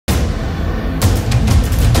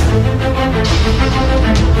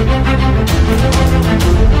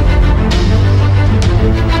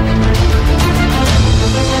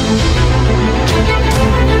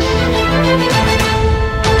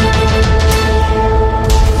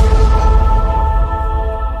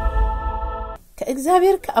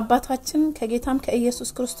ከእግዚአብሔር ከአባታችን ከጌታም ከኢየሱስ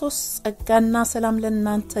ክርስቶስ ጸጋና ሰላም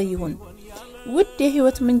ለእናንተ ይሁን። ውድ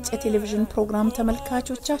የህይወት ምንጭ ቴሌቪዥን ፕሮግራም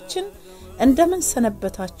ተመልካቾቻችን እንደምን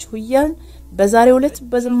ሰነበታችሁ እያልን በዛሬው ዕለት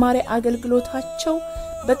በዝማሬ አገልግሎታቸው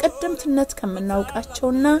በቀደምትነት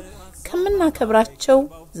ከመናውቃቸውና ከመናከብራቸው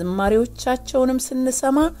ዝማሬዎቻቸውንም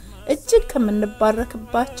ስንሰማ እጅግ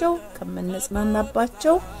ከመንባረክባቸው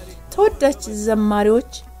ከመንጽናናባቸው ተወዳጅ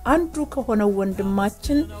ዘማሪዎች አንዱ ከሆነው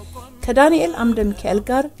ወንድማችን ከዳንኤል አምደሚካኤል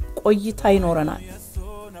ጋር ቆይታ ይኖረናል።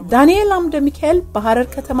 ዳንኤል አምደሚካኤል በሐረር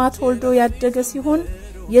ከተማ ተወልዶ ያደገ ሲሆን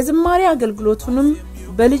የዝማሬ አገልግሎቱንም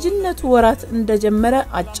በልጅነቱ ወራት እንደጀመረ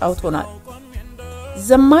አጫውቶናል።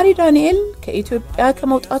 ዘማሪ ዳንኤል ከኢትዮጵያ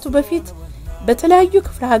ከመውጣቱ በፊት በተለያዩ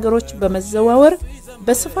ክፍለ ሀገሮች በመዘዋወር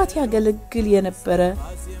በስፋት ያገለግል የነበረ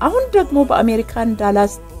አሁን ደግሞ በአሜሪካን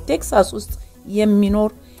ዳላስ ቴክሳስ ውስጥ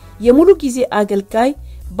የሚኖር የሙሉ ጊዜ አገልጋይ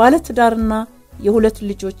ባለትዳርና የሁለት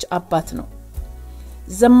ልጆች አባት ነው።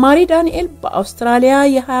 ዘማሪ ዳንኤል በአውስትራሊያ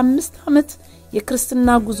የ25 ዓመት የክርስትና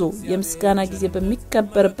ጉዞ የምስጋና ጊዜ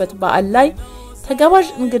በሚከበርበት በዓል ላይ ተጋባዥ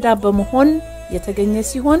እንግዳ በመሆን የተገኘ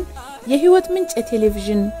ሲሆን የህይወት ምንጭ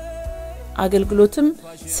ቴሌቪዥን አገልግሎትም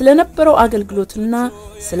ስለነበረው አገልግሎትና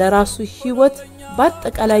ስለራሱ ህይወት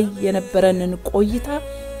በአጠቃላይ የነበረንን ቆይታ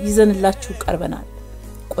ይዘንላችሁ ቀርበናል።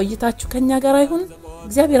 ቆይታችሁ ከኛ ጋር ይሁን።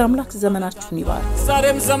 እግዚአብሔር አምላክ ዘመናችሁን ይባርክ።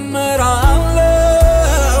 ዛሬም ዘምራለሁ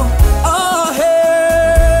አሄ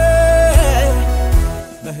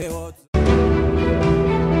በህይወት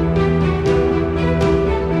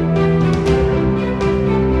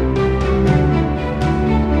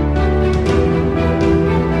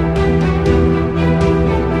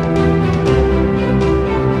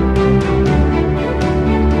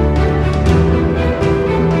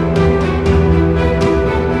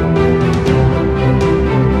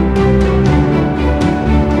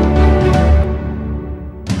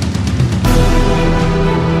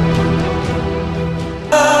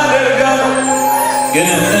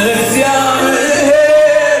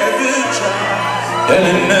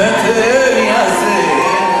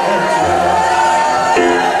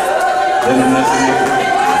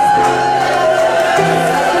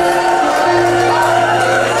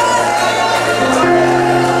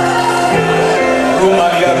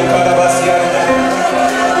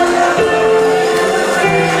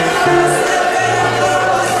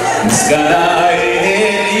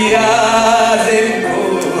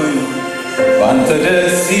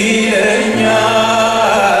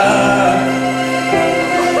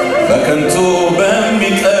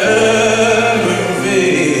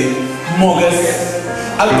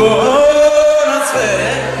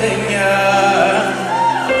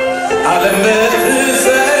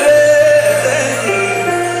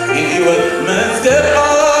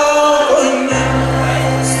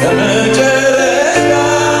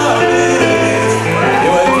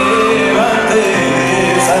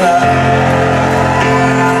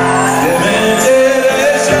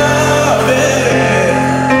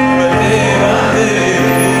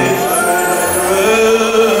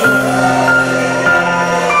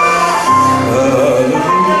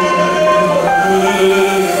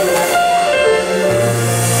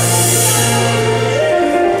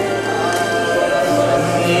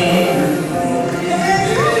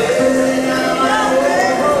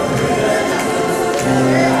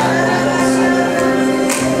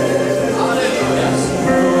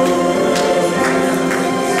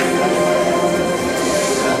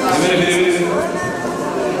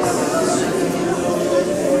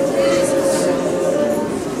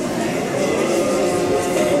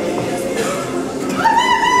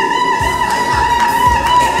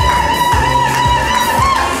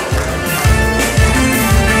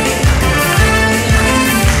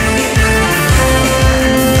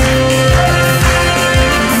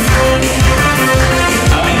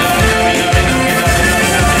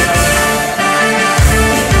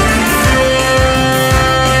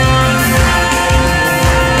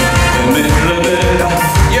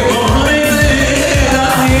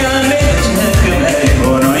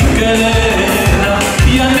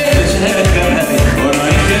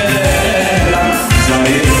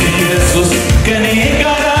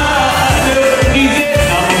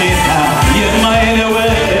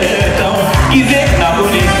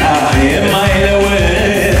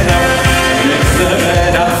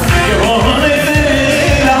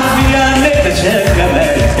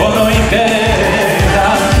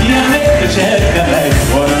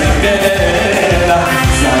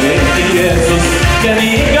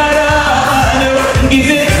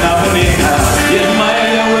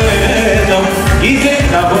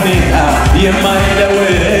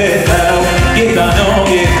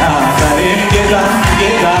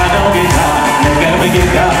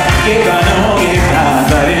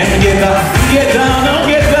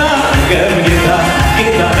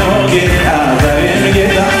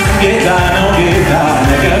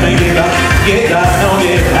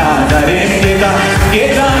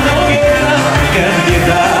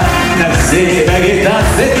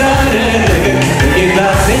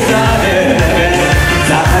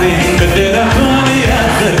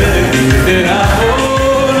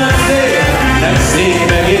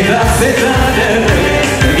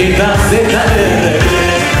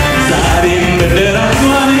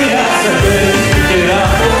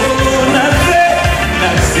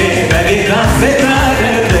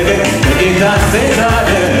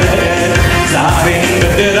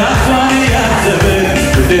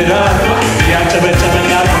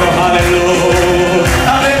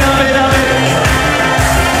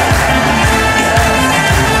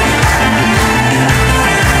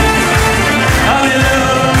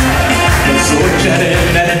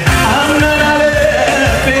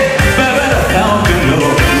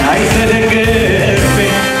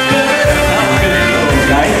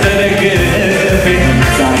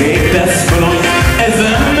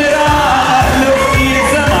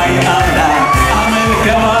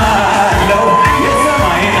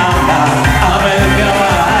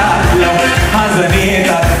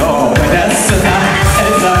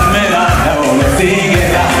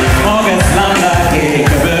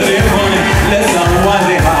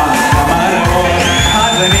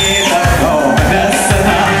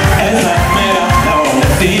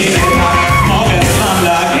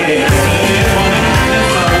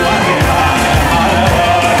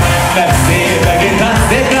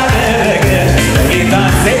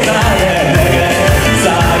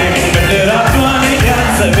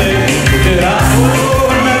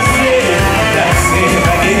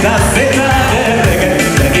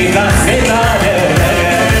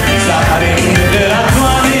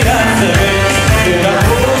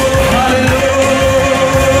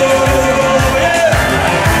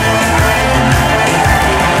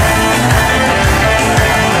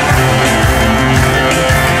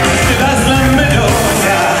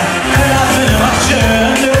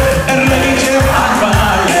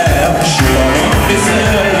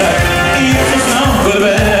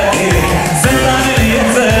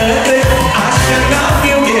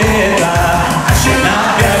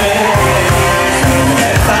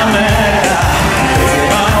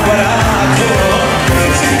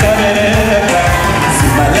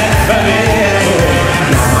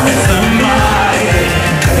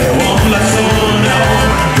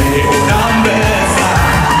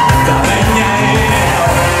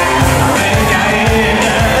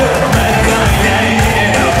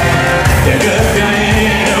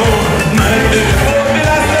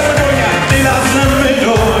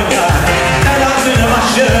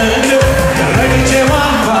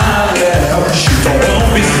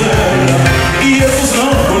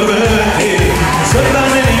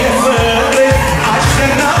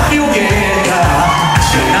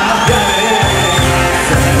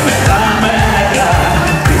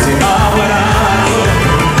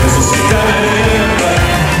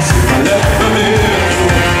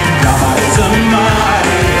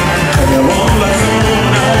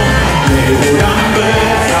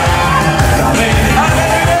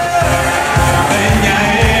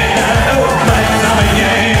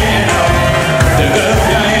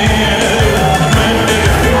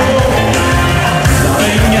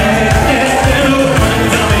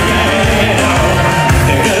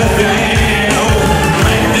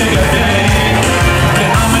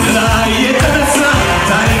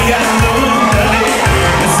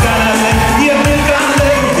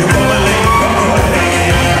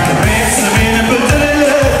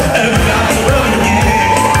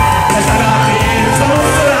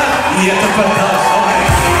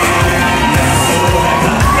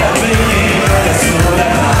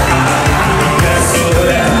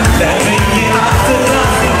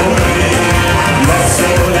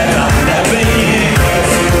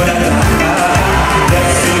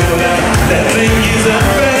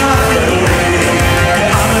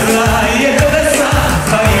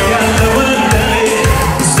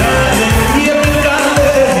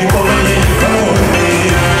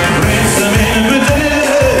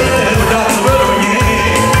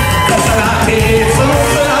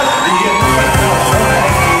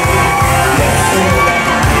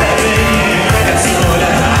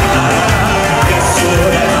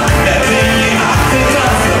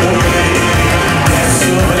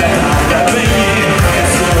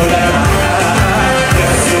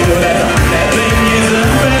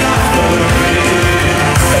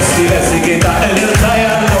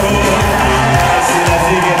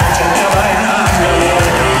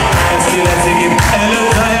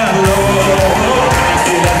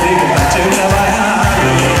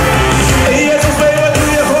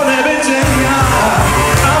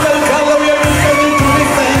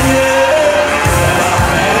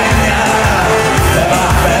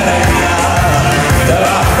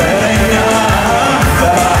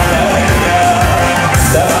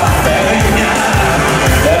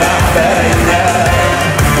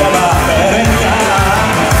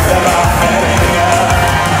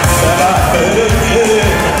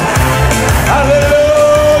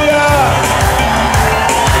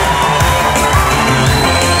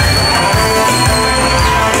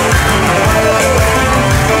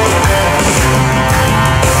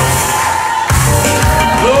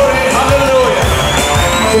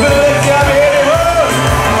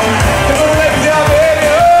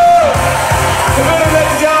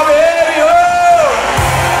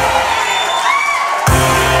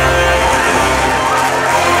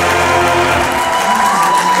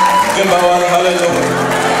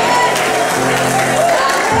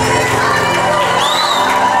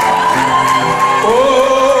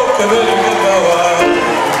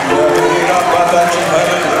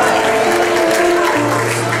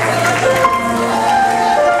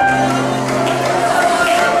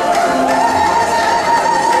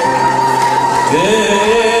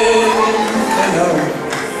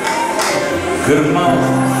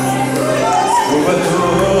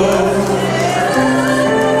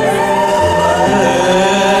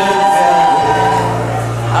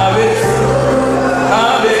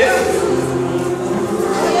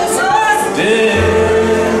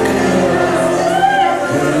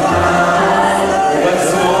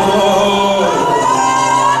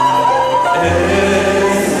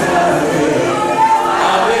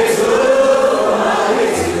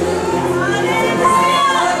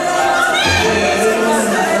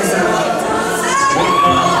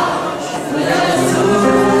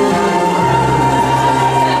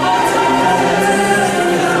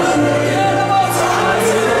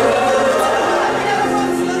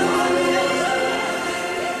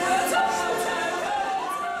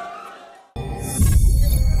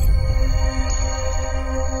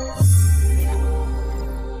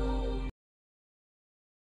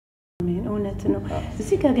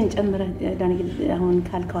እዚህ ጋር ግን ጨምረ ዳንኤል አሁን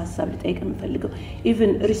ካልከው ሐሳብ ልጠይቅ የምፈልገው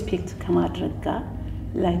ኢቭን ሪስፔክት ከማድረግ ጋር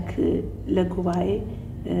ላይክ ለጉባኤ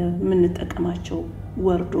ምን ተጠቀማቸው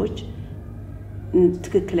ወርዶች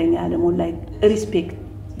ትክክለኛ አለሞን ላይ ሪስፔክት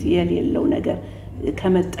የሌለው ነገር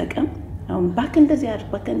ከመጠቀም አሁን ባክ እንደዚህ ያርክ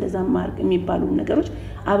ባክ እንደዛ ማርክ የሚባሉ ነገሮች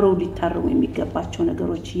አብረው ሊታረሙ የሚገባቸው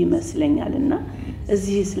ነገሮች ይመስለኛልና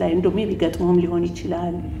እዚህስ ላይ እንደው ሜቢ ገጥሞም ሊሆን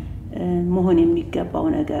ይችላል መሆን የሚገባው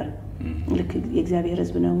ነገር ልክ የእግዚአብሔር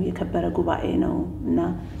ሕዝብ ነው የከበረ ጉባኤ ነው እና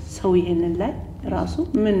ሰው ይሄንን ላይ ራሱ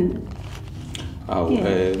ምን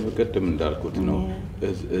ቅድም እንዳልኩት ነው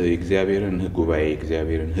እግዚአብሔርን ጉባኤ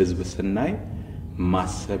እግዚአብሔርን ሕዝብ ስናይ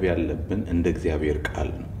ማሰብ ያለብን እንደ እግዚአብሔር ቃል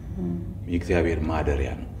ነው የእግዚአብሔር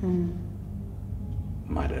ማደሪያ ነው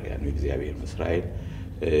እግዚአብሔር እስራኤል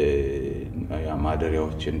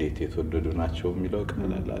ማደሪያዎች እንዴት የተወደዱ ናቸው የሚለው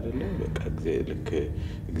ቃል አለ አይደለ በቃ ልክ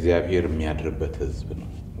እግዚአብሔር የሚያድርበት ሕዝብ ነው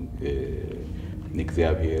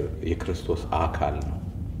እግዚአብሔር የክርስቶስ አካል ነው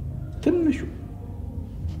ትንሹ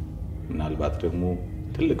ምናልባት ደግሞ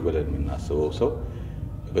ትልቅ ብለን የምናስበው ሰው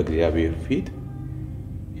በእግዚአብሔር ፊት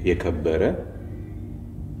የከበረ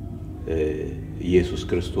ኢየሱስ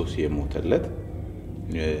ክርስቶስ የሞተለት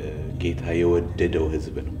ጌታ የወደደው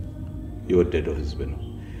ሕዝብ ነው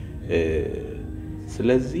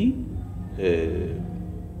ስለዚህ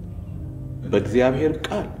በእግዚአብሔር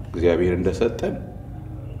ቃል እግዚአብሔር እንደሰጠን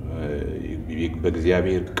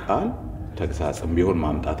በእግዚአብሔር ቃል ተግሳጽም ቢሆን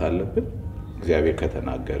ማምጣት አለብን እግዚአብሔር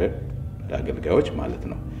ከተናገረ ለአገልጋዮች ማለት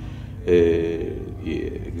ነው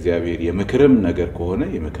እግዚአብሔር የምክርም ነገር ከሆነ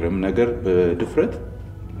የምክርም ነገር በድፍረት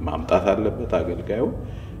ማምጣት አለበት አገልጋዩ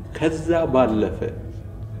ከዛ ባለፈ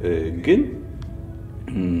ግን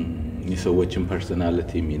የሰዎችን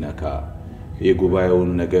ፐርሰናሊቲ የሚነካ የጉባኤውን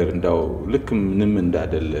ነገር እንዳው ልክ ምንም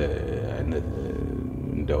እንዳደለ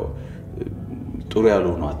እንዳው ጥሩ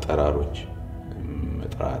ያልሆኑ አጠራሮች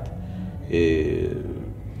መጥራት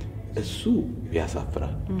እሱ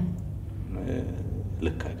ያሳፍራል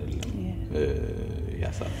ልክ አይደለም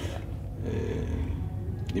ያሳፍራል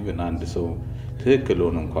ይብን አንድ ሰው ትክክል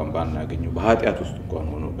ሆኖ እንኳን ባናገኘው በኃጢአት ውስጥ እንኳን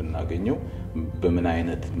ሆኖ ብናገኘው በምን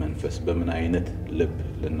አይነት መንፈስ በምን አይነት ልብ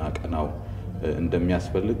ለናቀናው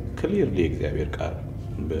እንደሚያስፈልግ ክሊርሊ እግዚአብሔር ቃል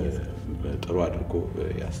በጥሩ አድርጎ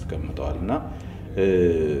ያስቀምጠዋልና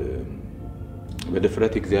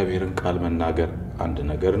በድፍረት እግዚአብሔርን ቃል መናገር አንድ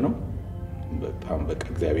ነገር ነው በጣም በቃ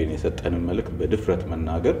እግዚአብሔር የሰጠን መልእክት በድፍረት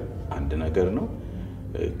መናገር አንድ ነገር ነው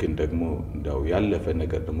ግን ደግሞ እንደው ያለፈ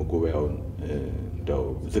ነገር ደግሞ ጉባኤውን እንደው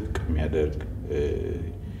ዝቅ የሚያደርግ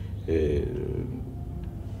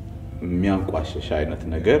የሚያንቋሽሽ አይነት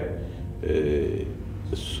ነገር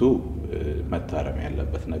እሱ መታረም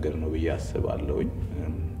ያለበት ነገር ነው ብዬ አስባለሁኝ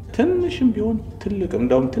ትንሽም ቢሆን ትልቅ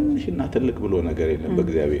እንደውም ትንሽና ትልቅ ብሎ ነገር የለም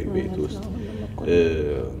በእግዚአብሔር ቤት ውስጥ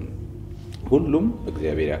ሁሉም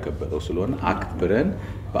እግዚአብሔር ያከበረው ስለሆነ አክብረን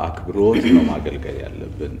በአክብሮት ነው ማገልገል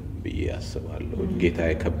ያለብን ብዬ አስባለሁ ጌታ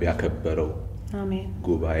ያከበረው አሜን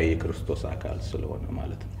ጉባኤ ክርስቶስ አካል ስለሆነ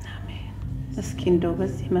ማለት ነው አሜን እስኪ እንደው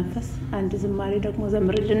በዚህ መንፈስ አንድ ዝማሬ ደግሞ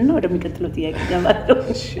ዘምርልን ነው ወደሚቀጥለው ጥያቄ ገባለሁ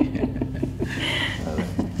እሺ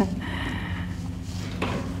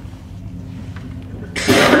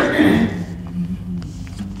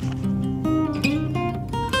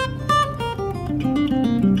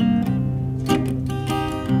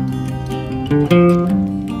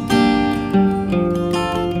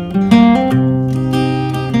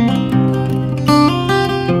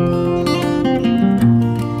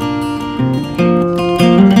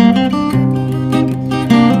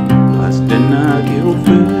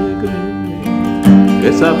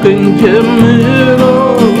ሳብከኝ ጀምሮ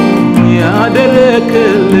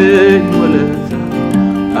ያደረክልኝ ውለታ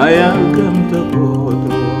አያልቅም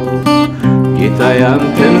ተቆጥሮ ጌታ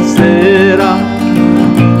ያንተን ስራ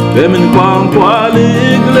በምን ቋንቋ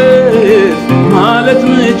ልግለጽ ማለት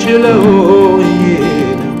ምችለው ይሄ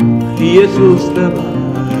ነው ኢየሱስ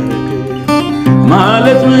ተባረክ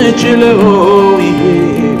ማለት ምችለው ይሄ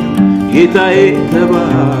ነው ጌታዬ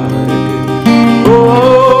ተባረክ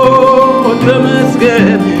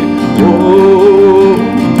ተመስገን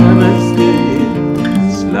ተመስገን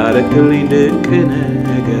ስላረክልኝ ድንቅ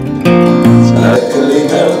ነገር ስላረክልኝ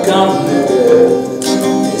መልካም ነገር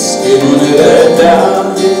ምስኪኑን ረዳህ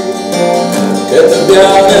ከትቢያ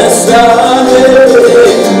ነሳህ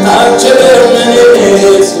አልችልም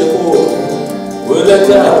እኔስ ልቁም ውለታ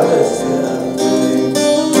በዛብኝ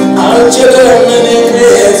አልችልም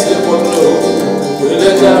እኔስ ልቁም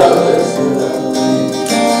ውለታ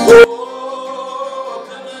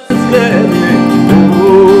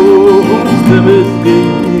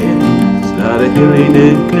ስላረክልኝ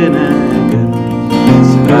ድንቅ ነገር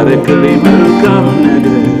ስላረክልኝ መልካም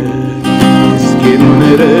ነገር ምስኪኑን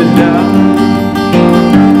ረዳህ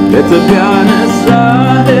ከትቢያ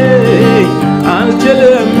ነሳኸኝ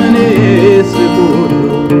አልችልም እኔስ ልቁም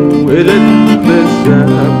ውለታ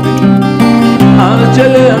በዛብኝ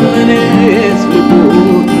አልችልም እኔስ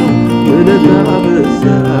ልቁም ውለታ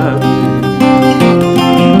በዛብኝ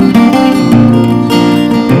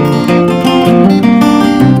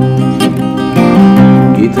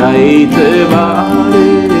ጌታዬ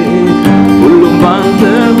ተባረክ ሁሉም ባንተ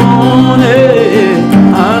ሆነ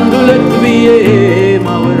አንድ ሁለት ብዬ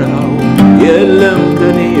ማወራው የለም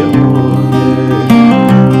ከኔ የሆነ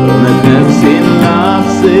በእውነት ነፍሴን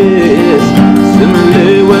ላፍስስ ስምን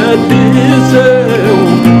ልወድሰው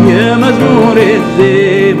የመዝሙሬ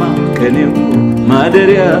ዜማ ከኔው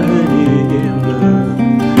ማደሪያህን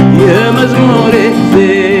የመዝሙሬ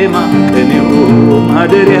ዜማ ከኔው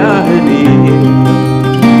ማደሪያህን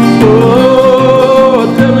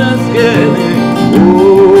ተመስገን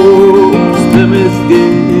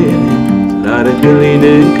ተመስገን ስላረክልኝ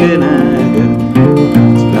ድንቅ ነገር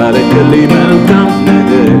ስላረክልኝ መልካም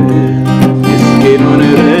ነገር ምስኪኑን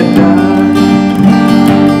ረዳህ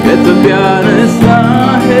ከትቢያ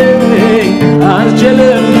ነሳኸኝ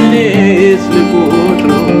አልችልም እኔስ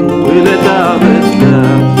ልቁጥረው ውለታ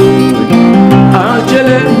በዛብኝ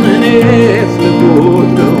አልችልም እኔስ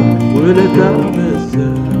ልቁጥረው ውለታ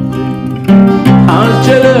በዛብኝ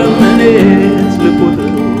አልችልም እኔስ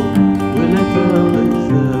ልቁጥረው ውለታ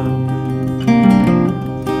በዛብኝ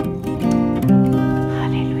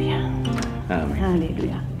ሃሌሉያ አሜን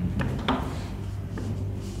ሃሌሉያ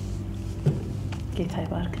ጌታ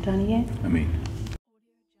ይባርክ ዳንኤል አሜን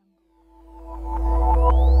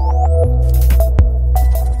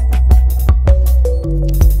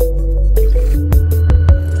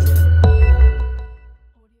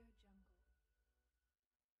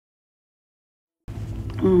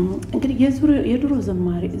እንግዲህ የድሮ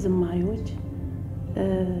ዝማሬዎች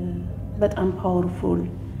በጣም ፓወርፉል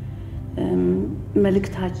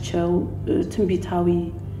መልእክታቸው ትንቢታዊ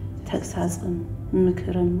ተግሳጽም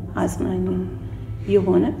ምክርም አጽናኝም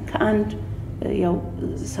የሆነ ከአንድ ያው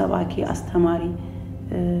ሰባኪ አስተማሪ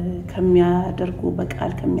ከሚያደርጉ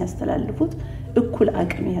በቃል ከሚያስተላልፉት እኩል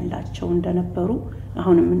አቅም ያላቸው እንደነበሩ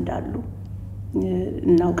አሁንም እንዳሉ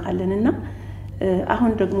እናውቃለንና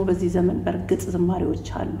አሁን ደግሞ በዚህ ዘመን በርግጥ ዝማሬዎች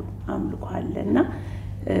አሉ አምልኮ አለና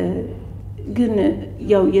ግን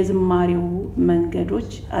ያው የዝማሬው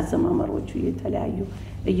መንገዶች አዘማመሮቹ የተለያዩ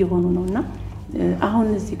እየሆኑ ነውና አሁን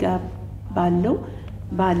እዚህ ጋር ባለው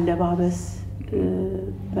ባለባበስ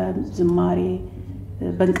በዝማሬ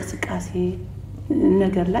በእንቅስቃሴ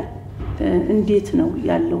ነገር ላይ እንዴት ነው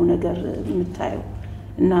ያለው ነገር የምታየው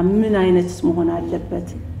እና ምን አይነትስ መሆን አለበት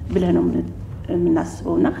ብለህ ነው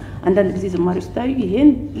የምናስበውና አንዳንድ ጊዜ ዝማሬዎች ታዩ ይሄን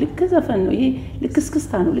ልክ ዘፈን ነው ይሄ ልክ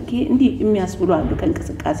እስክስታ ነው ልክ ይሄ እንዲህ የሚያስብሉ አሉ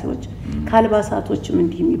ከእንቅስቃሴዎች ካልባሳቶችም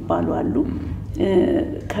እንዲህ የሚባሉ አሉ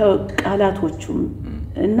ከቃላቶቹም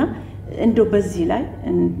እና እንደው በዚህ ላይ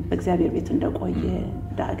በእግዚአብሔር ቤት እንደቆየ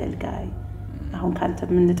ዳገልጋይ አሁን ካንተ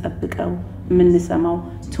ምን ተጠብቀው ምን ሰማው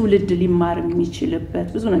ትውልድ ሊማር የሚችልበት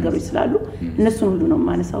ብዙ ነገሮች ስላሉ እነሱን ሁሉ ነው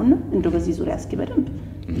ማነሳውና እንደው በዚህ ዙሪያ እስኪ በደንብ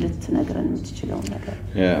ልትነግረን የምትችለው ነገር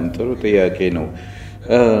ጥሩ ጥያቄ ነው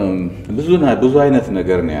ብዙ አይነት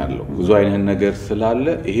ነገር ነው ያለው ብዙ አይነት ነገር ስላለ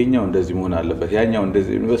ይሄኛው እንደዚህ መሆን አለበት ያኛው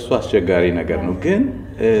እንደዚህ በሱ አስቸጋሪ ነገር ነው ግን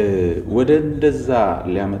ወደ እንደዛ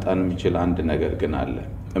ሊያመጣን የሚችል አንድ ነገር ግን አለ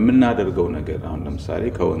የምናደርገው ነገር አሁን ለምሳሌ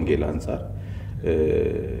ከወንጌል አንፃር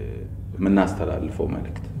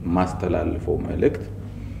ማስተላልፈው መልእክት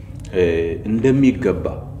እንደሚገባ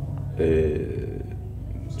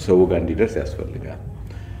ሰው ጋር እንዲደርስ ያስፈልጋል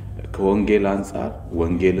ከወንጌል አንፃር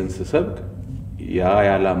ወንጌልን ስሰብክ ያ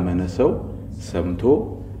ያላመነ ሰው ሰምቶ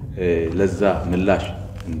ለዛ ምላሽ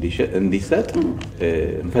እንዲሰጥ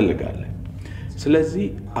እንፈልጋለን ስለዚህ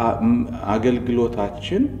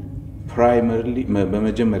አገልግሎታችን ፕራይመሪሊ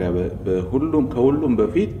በመጀመሪያ ከሁሉም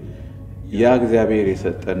በፊት ያ እግዚአብሔር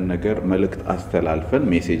የሰጠን ነገር መልእክት አስተላልፈን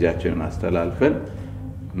ሜሴጃችንን አስተላልፈን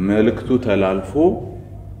መልእክቱ ተላልፎ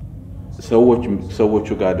ሰዎቹ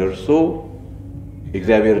ጋር ደርሶ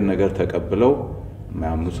እግዚአብሔር ነገር ተቀብለው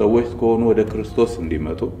ማያምኑ ሰዎች ከሆኑ ወደ ክርስቶስ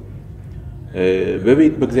እንዲመጡ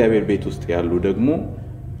በእግዚአብሔር ቤት ውስጥ ያሉ ደግሞ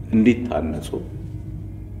እንዲታነጹ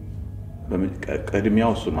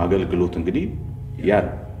ቀድሚያው እሱ አገልግሎት እንግዲህ ያ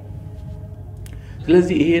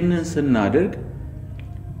ስለዚህ ይሄንን ስናደርግ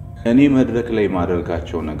እኔ መድረክ ላይ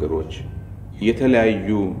ማደርጋቸው ነገሮች የተለያዩ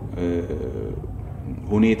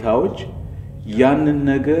ሁኔታዎች ያንን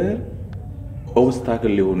ነገር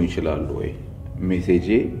ኦብስታክል ሊሆኑ ይችላሉ ወይ ሜሴጄ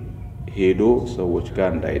ሄዶ ሰዎች ጋር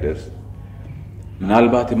እንዳይደርስ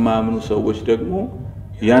ምናልባት የማያምኑ ሰዎች ደግሞ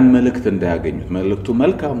ያን መልእክት እንዳያገኙት መልእክቱ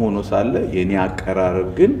መልካም ሆኖ ሳለ የኔ አቀራረብ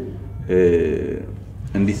ግን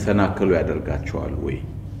እንዲሰናከሉ ያደርጋቸዋል ወይ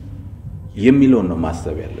የሚለው ነው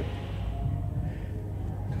ማሰብ ያለብን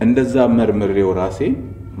እንደዛ መርምሬው ራሴ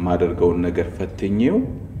ማደርገውን ነገር ፈትኜው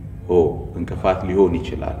እንቅፋት ሊሆን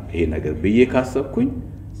ይችላል ይሄ ነገር ብዬ ካሰብኩኝ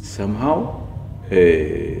somehow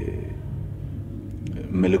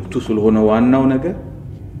መልእክቱ ስለሆነ ዋናው ነገር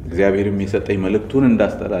እግዚአብሔርም የሰጠኝ መልእክቱን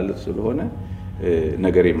እንዳስተላልፍ ስለሆነ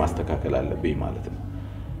ነገሬ ማስተካከል አለብኝ ማለት ነው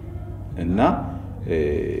እና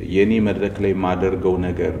የኔ መድረክ ላይ ማደርገው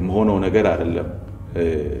ነገር መሆነው ነገር አይደለም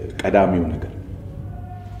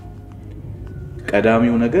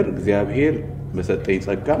ቀዳሚው ነገር እግዚአብሔር በሰጠኝ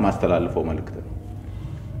ጸጋ ማስተላልፈው መልእክት ነው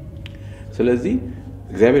ስለዚህ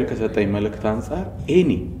እግዚአብሔር ከሰጠኝ መልእክት አንፃር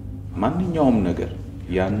ማንኛውም ነገር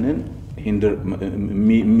ያንን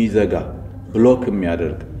የሚዘጋ ብሎክ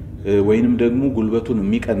የሚያደርግ ወይንም ደግሞ ጉልበቱን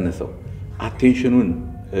የሚቀንሰው አቴንሽኑን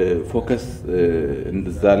ፎከስ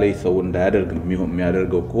እንደዛ ላይ ሰው እንዳያደርግ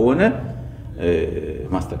የሚያደርገው ከሆነ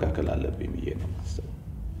ማስተካከል አለብኝ ብዬ ነው ማሰብ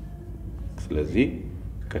ስለዚህ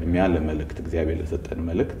ቅድሚያ ለመልእክት እግዚአብሔር ለሰጠን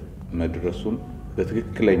መልእክት መድረሱን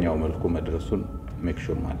በትክክለኛው መልኩ መድረሱን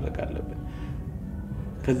ሜክሹር ማድረግ አለብን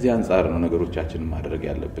ከዚህ አንፃር ነው ነገሮቻችንን ማድረግ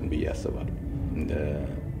ያለብን ብዬ አስባለሁ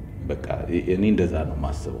በቃ እኔ እንደዛ ነው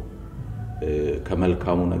ማስበው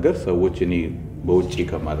ከመልካሙ ነገር ሰዎች እኔ በውጪ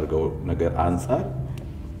ከማድረገው ነገር አንፃር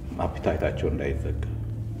አፒታይታቸው እንዳይዘጋ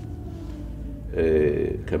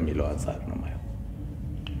ከሚለው አንፃር ነው ማለት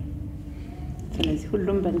ስለዚህ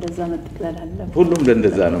ሁሉም በእንደዛ መጥቅለል አለበት ሁሉም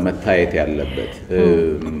እንደዛ ነው መታየት ያለበት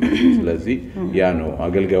ስለዚህ ያ ነው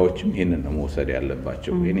አገልጋዮችም ይሄንን ነው መውሰድ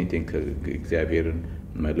ያለባቸው ኤኒቲንግ እግዚአብሔርን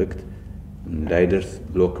መልእክት እንዳይደርስ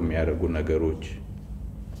ብሎክ የሚያደርጉ ነገሮች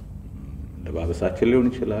ለባበሳችን ሊሆን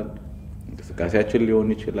ይችላል እንቅስቃሴያችን ሊሆን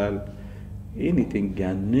ይችላል ኤኒቲንግ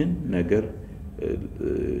ያንን ነገር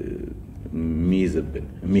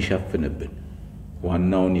የሚሸፍንብን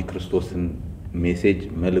ዋናውን የክርስቶስን ሜሴጅ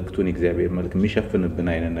መልእክቱን እግዚአብሔር መልእክት የሚሸፍንብን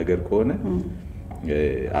አይነት ነገር ከሆነ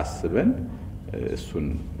አስበን እሱን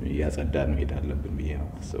ያጸዳን መሄድ አለብን ብዬ ነው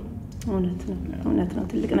ማሰብ እውነት ነው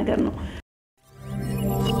ትልቅ ነገር ነው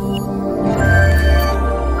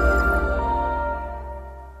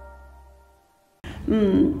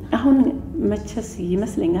አሁን መቸስ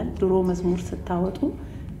ይመስለኛል ድሮ መዝሙር ስታወጡ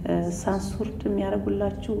ሳንሱርድ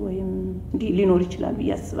የሚያረጉላችሁ ወይም እንዲ ሊኖር ይችላል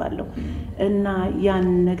ብዬ አስባለሁ እና ያን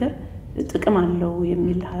ነገር ጥቅም አለው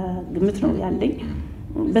የሚል ግምት ነው ያለኝ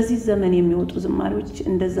በዚህ ዘመን የሚወጡ ዝማሬዎች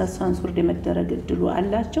እንደዛ ሳንሱርድ የመደረግ እድሉ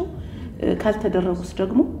አላቸው ካልተደረጉስ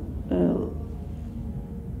ደግሞ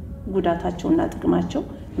ጉዳታቸውና ጥቅማቸው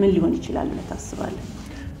ምን ሊሆን ይችላል ለታስባለህ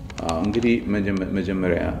እንግዲህ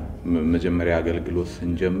መጀመሪያ አገልግሎት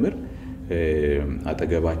ስንጀምር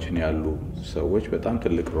አጠገባችን ያሉ ሰዎች በጣም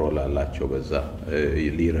ትልቅ ሮል አላቸው በዛ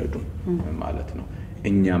ሊረዱ ማለት ነው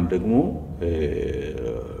እኛም ደግሞ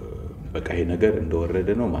በቃ ይሄ ነገር እንደወረደ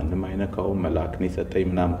ነው ማንንም አይነካው መልአክ ነው የሰጠኝ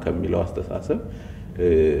ምናም ከሚለው አስተሳሰብ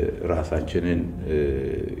ራሳችንን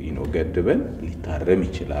ገድበን ሊታረም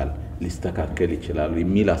ይችላል ሊስተካከል ይችላል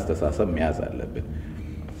የሚል አስተሳሰብ መያዝ አለብን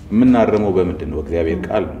ምናረመው በመድነው እግዚአብሔር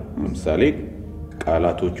ቃል ነው ለምሳሌ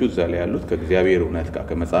ቃላቶቹ ዘላ ያሉት ከእግዚአብሔር እውነት ጋር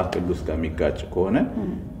ከመጽሐፍ ቅዱስ ጋር የሚጋጭ ከሆነ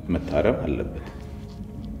መታረም አለበት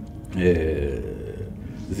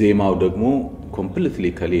ዜማው ደግሞ ኮምፕሊትሊ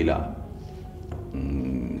ከሌላ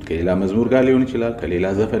መዝሙር ጋር ሊሆን ይችላል ከሌላ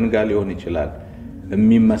ዘፈን ጋር ሊሆን ይችላል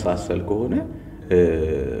የሚመሳሰል ከሆነ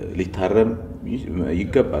ሊታረም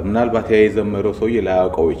ይገባል ምናልባት ያ የዘመረው ሰውዬ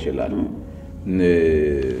ላያውቀው ይችላል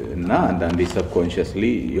እና አንዳንዴ ሰብኮንሺየስሊ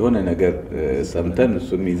የሆነ ነገር ሰምተን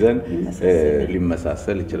እሱን ይዘን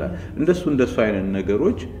ሊመሳሰል ይችላል እንደሱ አይነት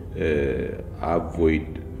ነገሮች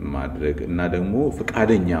አቮይድ ማድረግ እና ደግሞ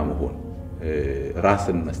ፍቃደኛ መሆን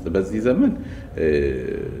ራስን መስጠት በዚህ ዘመን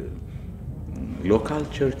ሎካል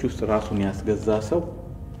ቸርች ውስጥ ራሱን ያስገዛ ሰው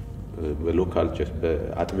በሎካል ቸርች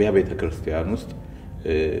በአጥቢያ ቤተክርስቲያን ውስጥ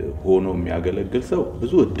ሆኖ የሚያገለግል ሰው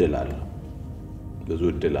ብዙ እድል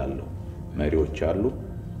አለው መሪዎች አሉ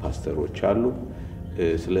ፓስተሮች አሉ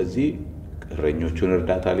ስለዚህ እረኞቹን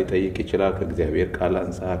እርዳታ ሊጠይቅ ይችላል ከእግዚአብሔር ቃል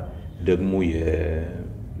አንፃር ደግሞ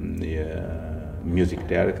የሙዚክ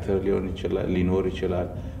ዳይሬክተር ሊኖር ይችላል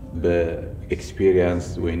በኤክስፒሪየንስ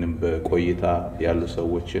ወይንም በቆይታ ያሉ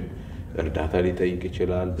ሰዎችን እርዳታ ሊጠይቅ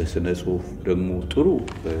ይችላል በስነ ጽሁፍ ደግሞ ጥሩ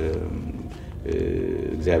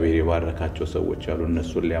እግዚአብሔር የባረካቸው ሰዎች አሉ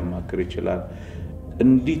እነሱን ሊያማክር ይችላል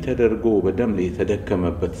እንዲህ ተደርጎ በደም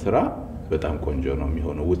የተደከመበት ስራ በጣም ቆንጆ ነው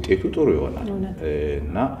የሚሆነው ውጤቱ ጥሩ ይሆናል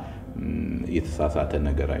እና የተሳሳተ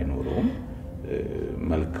ነገር አይኖርም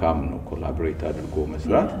መልካም ነው ኮላቦሬት አድርጎ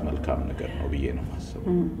መስራት መልካም ነገር ነው ብዬ ነው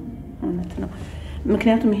ማስበው እውነት ነው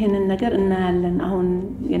ምክንያቱም ይሄንን ነገር እናያለን አሁን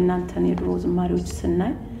የናንተን የድሮ ዝማሬዎች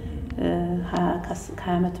ስናይ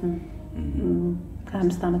 20 ዓመትም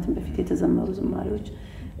ከ5 ዓመትም በፊት የተዘመሩ ዝማሬዎች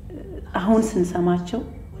አሁን ስንሰማቸው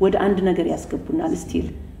ወደ አንድ ነገር ያስገቡናል ስቲል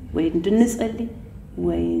ወይ እንድንጸልይ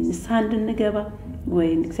ወይ ንስሐ እንድንገባ ወይ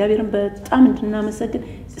እግዚአብሔርን በጣም እንድናመሰግን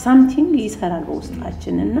ሳምቲንግ ይሰራል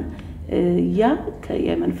በውስጣችንና ያ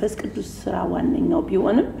የመንፈስ ቅዱስ ስራ ዋነኛው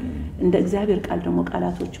ቢሆንም እንደ እግዚአብሔር ቃል ደግሞ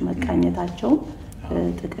ቃላቶች መቃኘታቸው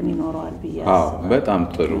ጥቅም ይኖረዋል ብያስ በጣም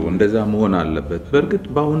ጥሩ እንደዛ መሆን አለበት በርግጥ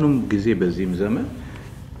ባሁንም ጊዜ በዚህም ዘመን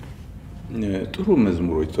ጥሩ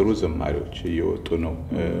መዝሙሮች ጥሩ ዝማሬዎች እየወጡ ነው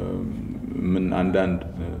ምን አንዳንድ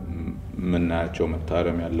ምናያቸው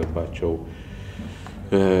መታረም ያለባቸው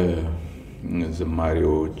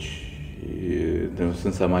ዝማሬዎች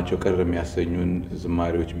ስንሰማቸው ቅር የሚያሰኙን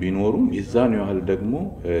ዝማሬዎች ቢኖሩም ይዛን ያህል ደግሞ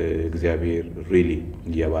እግዚአብሔር ሪሊ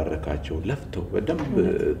እየባረካቸው ለፍተው በደንብ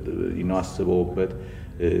ይናስበውበት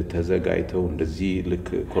ተዘጋጅተው እንደዚህ ልክ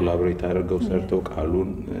ኮላቦሬት አድርገው ሰርተው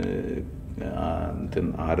ቃሉን እንትን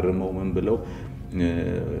አርመው ምን ብለው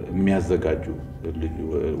የሚያዘጋጁ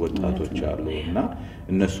ወጣቶች አሉ እና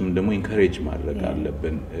እነሱም ደግሞ ኢንካሬጅ ማድረግ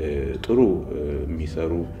አለብን ጥሩ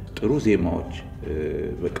የሚሰሩ ጥሩ ዜማዎች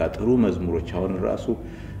በቃ ጥሩ መዝሙሮች አሁን ራሱ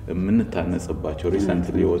ምንታነጽባቸው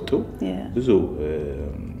ሪሰንትሊ ወጡ ብዙ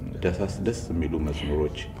ደስ የሚሉ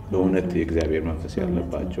መዝሙሮች በእውነት የእግዚአብሔር መንፈስ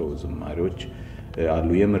ያለባቸው ዝማሬዎች አሉ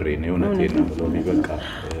የምሬ ነው የእውነቴን ነው ብለው ሊበቃ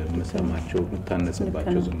መሰማቸው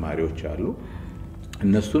ምታነጽባቸው ዝማሬዎች አሉ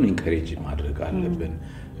እነሱን ኢንካሬጅ ማድረግ አለብን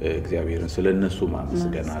እግዚአብሔርን ስለነሱ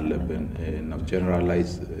ማመስገን አለብን ነው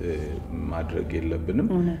ጀነራላይዝ ማድረግ የለብንም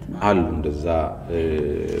አሉ እንደዛ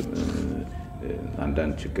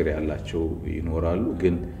አንዳንድ ችግር ያላቸው ይኖራሉ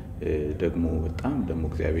ግን ደግሞ በጣም ደግሞ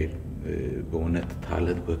እግዚአብሔር በእውነት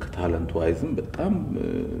ታለንት ዋይዝም በጣም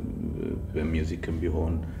በሚውዚክም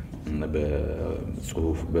ቢሆን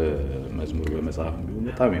በጽሁፍ በመዝሙር በመጽሐፍ ቢሆን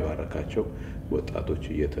በጣም የባረካቸው ወጣቶች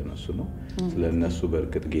እየተነሱ ነው ስለነሱ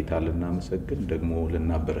በርግጥ ጌታ ልናመሰግን ደግሞ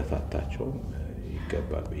ልናበረታታቸው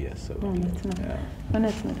ይገባል በያሰባለሁ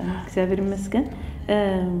እውነት ነው እግዚአብሔር ይመስገን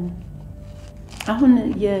አሁን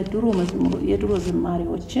የድሮ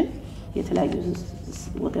ዝማሬዎችን የተለያዩ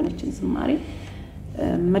ወገኖችን ዝማሬ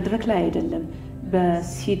መድረክ ላይ አይደለም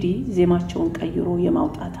በሲዲ ዜማቸውን ቀይሮ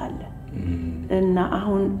የማውጣት አለ እና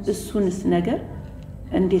አሁን እሱንስ ነገር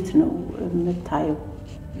እንዴት ነው የምታየው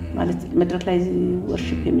ማለት መድረክ ላይ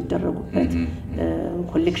ወርሺፕ የሚደረጉበት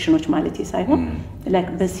ኮሌክሽኖች ማለት ሳይሆን ላይክ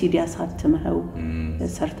በሲዲ አሳትመው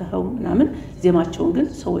ሰርተው ምናምን ዜማቸውን ግን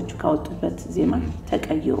ሰዎቹ ካወጡበት ዜማ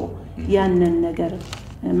ተቀይሮ ያንን ነገር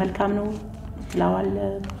መልካም ነው ትላዋለ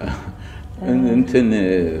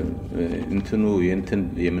እንትኑ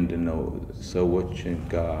የምንድነው ሰዎች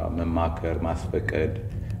ጋር መማከር ማስፈቀድ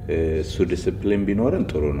እሱ ዲሲፕሊን ቢኖርን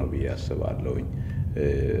ጥሩ ነው ብዬ አስባለሁኝ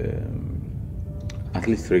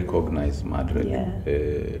አትሊስት ሪኮግናይዝ ማድረግ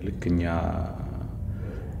ልክኛ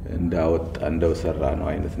እንደው ሰራ ነው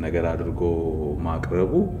አይነት ነገር አድርጎ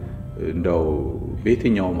ማቅረቡ እንደው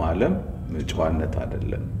በየትኛውም ዓለም ጨዋነት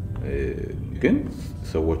አይደለም ግን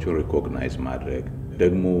ሰዎቹ ሪኮግናይዝ ማድረግ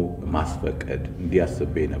ደግሞ ማስፈቀድ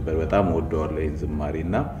እንዲያስበ ነበር በጣም ወደዋለሁ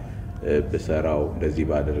ዝማሪና በሰራው እንደዚህ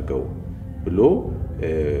ባደርገው ብሎ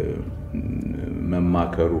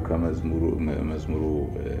መማከሩ ከመዝሙሩ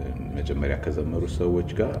መጀመሪያ ከዘመሩ ሰዎች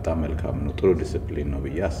ጋር በጣም መልካም ነው ጥሩ ዲሲፕሊን ነው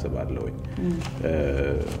ብዬ አስባለሁኝ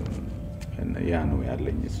ያ ነው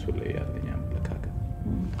ያለኝ እሱ ላይ ያለኝ አመለካከት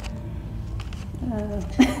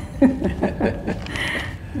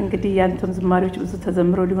እንግዲህ ያንተም ዝማሬዎች ብዙ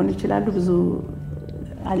ተዘምረው ሊሆን ይችላሉ ብዙ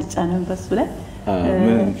አልጫነም በሱ ላይ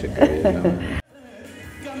ምን ችግር የለም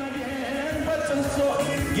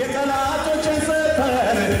የጠላቶችን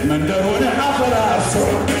ሰፈር መንደሩን አፈራርሶ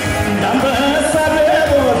እንዳንበሳ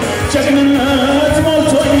ደቦል ጀግንነት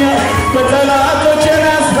ሞልቶኛል በጠላቶቼ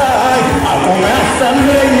ራስ ላይ አቁሞ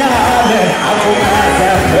ያስተምረኛል አቁሞ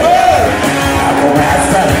ያስተምረኛል አቁሞ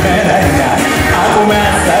ያስተምረኛል አቁሞ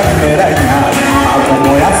ያስተምረኛል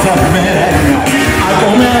አቁሞ ያስተምረኛል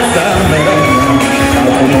አቁሞ ያስተምረኛል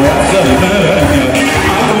አቁሞ ያስተምረኛል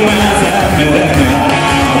አቁሞ ያስተምረኛል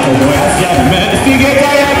አቁሞ ያስተምረኛል ጌታ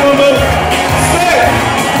ያቆመው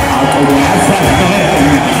አቁሞ ያስተምረኛል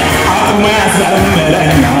አቁሞ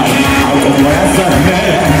ያስተምረኛል አቁሞ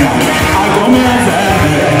ያስተምረኛል አቁሞ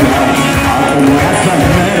ያስተምረኛል አቁሞ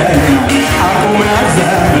ያስተምረኛል አቁሞ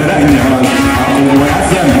ያስተምረኛል አቁሞ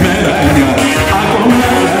ያስተምረኛል አቁሞ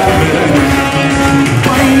ያስተምረኛል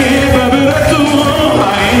ባይኔ በብረቱ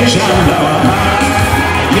አይቻለሁ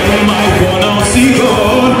የማይሆነው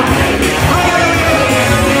ሲሆን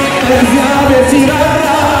እግዚአብሔር ሲራራ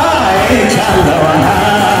አይቻለሁ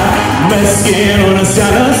መስኪኑን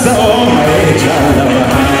ሲያነሳው አይቻለሁ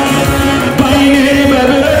ባይኔ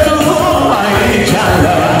በብረቱ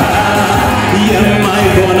አይቻለሁ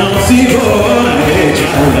የማይሆነው ሲሆን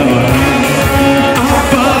አይቻለሁ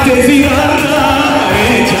አባቴ ሲራራ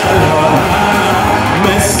አይቻለሁ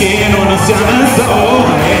መስኪኑን ሲያነሳው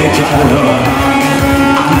አይቻለሁ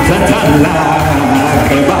አንተ ታላቅ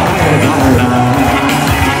ባህር ታላቅ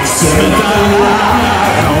ስምህ ታላቅ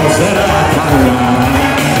ነው ስራህ ታላቅ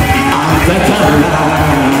አንተ ታላቅ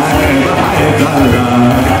ባህር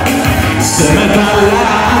ታላቅ ስምህ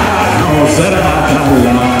ታላቅ ነው ስራህ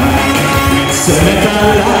ታላቅ ስምህ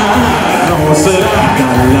ታላቅ ነው ስራህ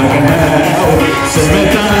ታላቅ ነው ስምህ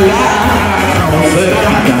ታላቅ ነው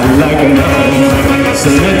ስራህ ታላቅ ነው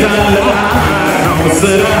ስምህ ታላቅ ነው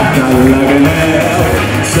ስራህ ታላቅ ነው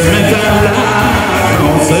ስምህ ታላቅ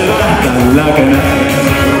ነው ስራህ ታላቅ ነው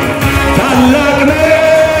ታላቅ ነው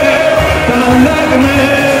ታላቅ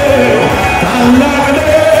ነው ታላቅ ነው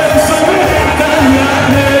ስምህ ታላቅ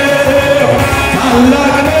ነው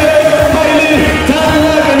ታላቅ ነው ኃይልህ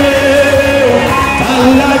ታላቅ ነው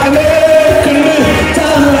ታላቅ ነው ክንድህ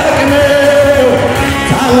ታላቅ ነው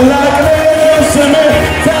ታላቅ ነው ስምህ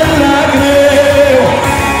ታላቅ ነው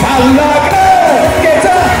ታላቅ ነው ጌታ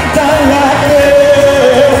ታላቅ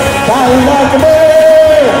ነው ታላቅ ነው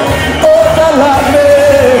ታላቅ ነው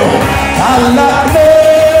ታላቅ ነው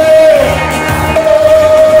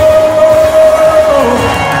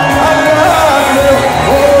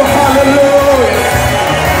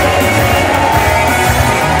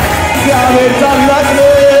እግዚአብሔር ታላቅ ነው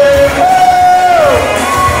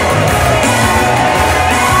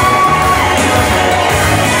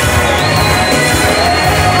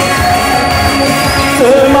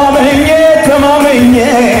ተማመኜ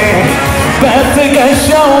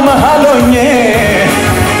በትከሻው መሃል ሆኜ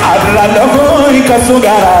አድራለሁኝ ከሱ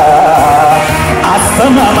ጋር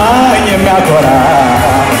አስተማማኝ የሚያኮራ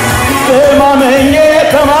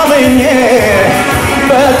ተማመኜ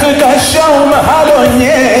በትከሻው መሃል ሆኜ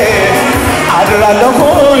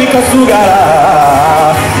አድራለሁኝ ከሱ ጋር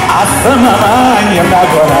አስተማማኝ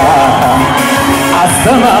የሚያኮራ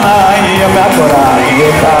አስተማማኝ የሚያኮራ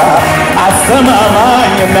ጌታ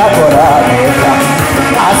አስተማማኝ የሚያኮራ ጌታ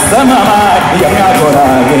አስተማማኝ የሚያኮራ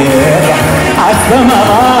ጌታ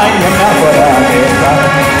አስተማማኝ የሚያኮራ ጌታ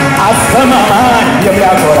አስተማማኝ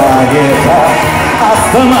የሚያኮራ ጌታ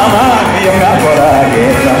አስተማማኝ የሚያኮራ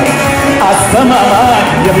ጌታ አስተማማኝ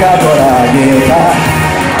የሚያኮራ ጌታ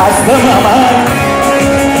አስተማማኝ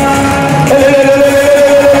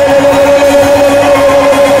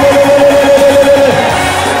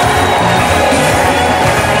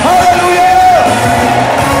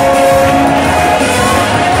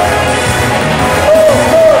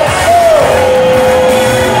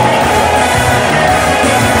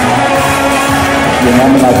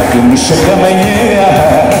የማምላክ የሚሸከመኝ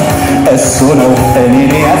እሱ ነው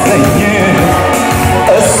እኔን ያዘኝ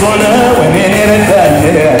እሱ ነው እኔን የረዳኝ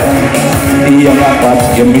የማባት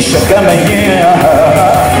የሚሸከመኝ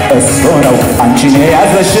እሱ ነው አንቺን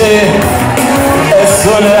ያዘሽ እሱ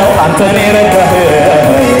ነው አንተን የረዳህ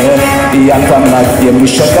ያንተ አምላክ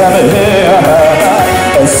የሚሸከምህ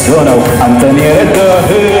እሱ ነው አንተን የረዳህ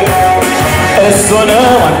እሱ ነው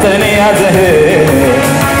አንተን ያዘህ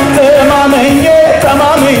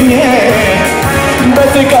ተማመኜ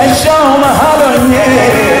በትከሻው መሃል ሆኜ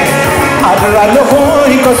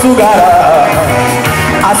አድራለሁኝ ከሱ ጋር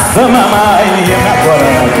አስተማማኝ የሚያኮራ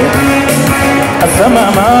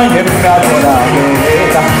አስተማማኝ የሚያኮራ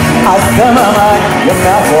አስተማማኝ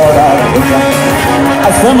የሚያኮራ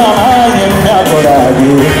አስተማማኝ የሚያኮራ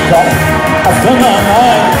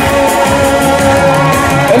አስተማማኝ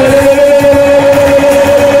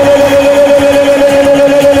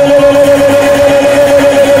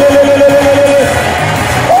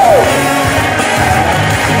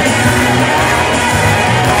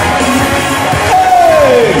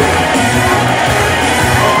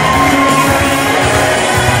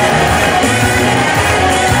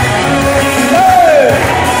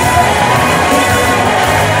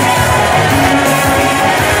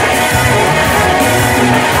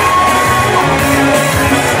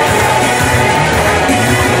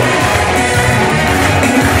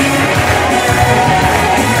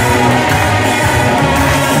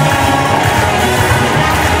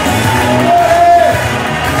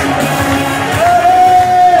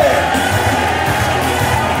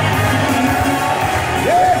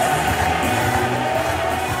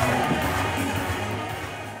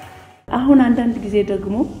አንዳንድ ጊዜ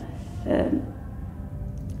ደግሞ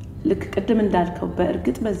ልክ ቅድም እንዳልከው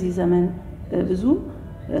በእርግጥ በዚህ ዘመን ብዙ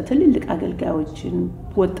ትልልቅ አገልጋዮችን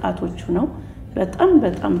ወጣቶቹ ነው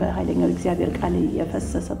በጣም በኃይለኛው እግዚአብሔር ቃል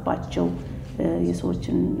የፈሰሰባቸው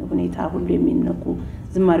የሰዎችን ሁኔታ ሁሉ የሚነኩ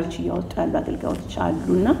ዝማሬዎች ያወጡ ያሉ አገልጋዮች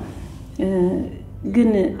አሉና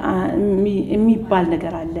ግን የሚባል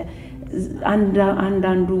ነገር አለ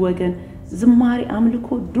አንዳንዱ ወገን ዝማሬ አምልኮ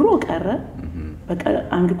ድሮ ቀረ በቃ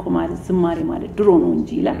አምልኮ ማለት ዝማሬ ማለት ድሮ ነው እንጂ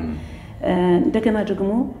ይላል እንደገና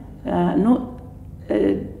ደግሞ ነው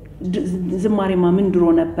ዝማሬማ ምን ድሮ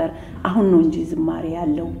ነበር አሁን ነው እንጂ ዝማሬ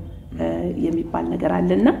ያለው የሚባል ነገር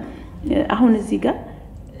አለና አሁን እዚህ ጋር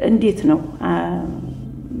እንዴት ነው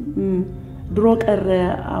ድሮ ቀረ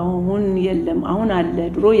አሁን የለም አሁን አለ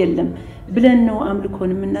ድሮ የለም ብለን ነው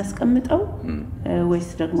አምልኮን የምናስቀምጠው ወይስ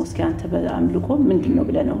ደግሞ እስኪ አንተ በአምልኮ ምንድነው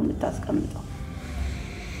ብለን ነው የምታስቀምጠው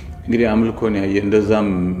እንግዲህ አምልኮን ያየ እንደዛም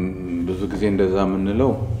ብዙ ጊዜ እንደዛ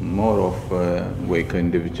ምንለው more of ወይ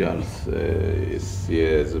ከኢንዲቪጁዋልስ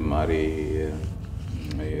የዝማሬ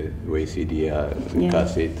ወይ ሲዲ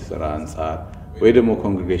ካሴት ስራ አንፃር ወይ ደግሞ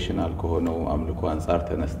ኮንግሬጌሽናል ከሆነው አምልኮ አንፃር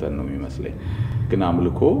ተነስተን ነው የሚመስለኝ ግን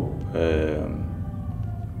አምልኮ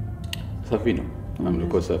ሰፊ ነው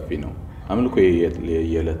አምልኮ ሰፊ ነው አምልኮ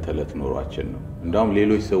የየለት ተለት ኖሯችን ነው እንዳውም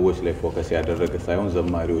ሌሎች ሰዎች ላይ ፎከስ ያደረገ ሳይሆን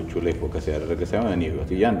ዘማሪዎቹ ላይ ፎከስ ያደረገ ሳይሆን እኔ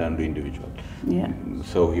ህይወት እያንዳንዱ ኢንዲቪጁዋል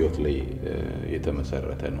ሰው ህይወት ላይ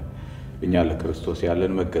የተመሰረተ ነው እኛ ለክርስቶስ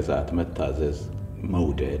ያለን መገዛት መታዘዝ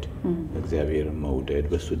መውደድ እግዚአብሔር መውደድ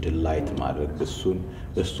በሱ ድላይት ማድረግ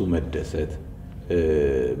በሱ መደሰት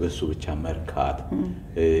በሱ ብቻ መርካት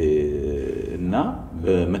እና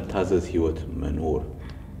በመታዘዝ ህይወት መኖር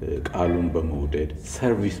ቃሉን በመውደድ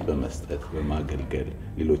ሰርቪስ በመስጠት በማገልገል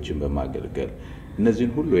ሌሎችን በማገልገል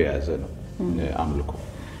እነዚህን ሁሉ የያዘ ነው አምልኮ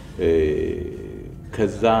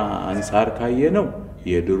ከዛ አንፃር ካየነው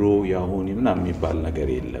የድሮ ያሁን ምናምን የሚባል ነገር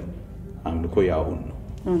የለም አምልኮ ያሁን ነው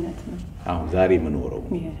አሁን ዛሬ ምኖረው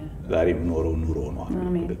ኑሮ ነው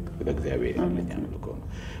ለእግዚአብሔር ያለኝ አምልኮ ነው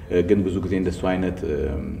ግን ብዙ ጊዜ እንደሱ አይነት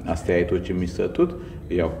አስተያየቶች የሚሰጡት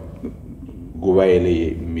ያው ጉባኤ ላይ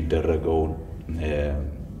የሚደረገውን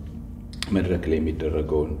መድረክ ላይ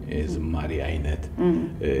የሚደረገውን ዝማሬ አይነት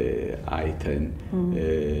አይተን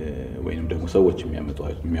ወይንም ደግሞ ሰዎች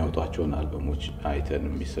የሚያወጧቸውን አልበሞች አይተን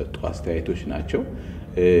የሚሰጡ አስተያየቶች ናቸው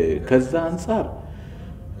ከዛ አንፃር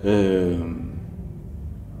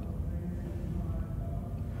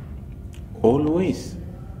always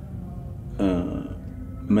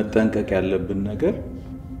መጠንቀቅ ያለብን ነገር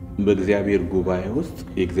በእግዚአብሔር ጉባኤ ውስጥ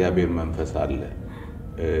የእግዚአብሔር መንፈስ አለ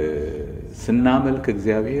ስናመልክ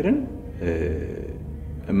እግዚአብሔርን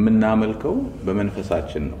የምናመልከው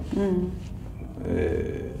በመንፈሳችን ነው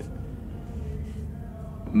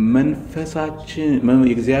መንፈሳችን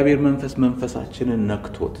የእግዚአብሔር መንፈሳችንን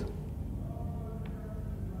ነክቶት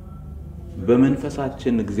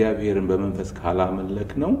በመንፈሳችን እግዚአብሔርን በመንፈስ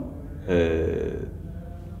ካላመለክ ነው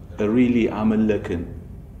really አመለክን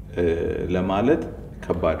ለማለት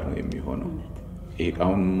ከባድ ነው የሚሆነው ይሄ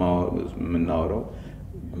አሁን ምናወራው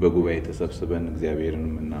በጉባኤ ተሰብስበን እግዚአብሔርን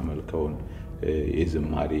ምናመልከውን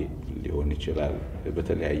የዘማሪ ሊሆን ይችላል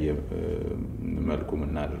በተለያየ መልኩ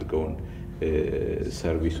ምናደርገውን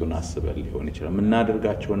ሰርቪሱን አስበል ሊሆን ይችላል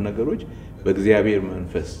ምናደርጋቸው ነገሮች በእግዚአብሔር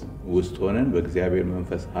መንፈስ ውስጥ ሆነን በእግዚአብሔር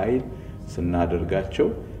መንፈስ ኃይል ስናደርጋቸው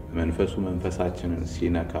መንፈሱ መንፈሳችንን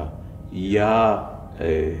ሲነካ ያ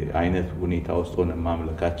አይነት ሁኔታ ውስጥ ሆነን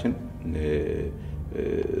ማምለካችን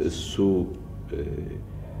እሱ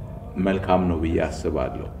መልካም ነው ብዬ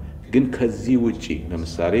አስባለሁ ግን ከዚህ ውጪ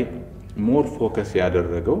ለምሳሌ ሞር ፎከስ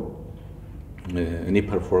ያደረገው እኔ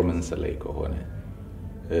ፐርፎርማንስ ላይ ከሆነ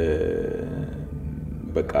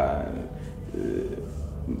በቃ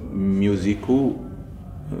ሚውዚኩ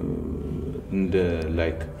እንደ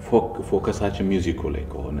ላይክ ፎከሳችን ሚውዚኩ ላይ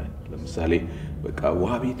ከሆነ ለምሳሌ በቃ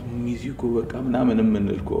ዋቤት ሚውዚኩ በቃ ምናምን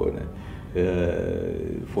ምንል ከሆነ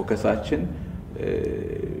ፎከሳችን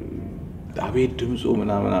አቤት ድምጹ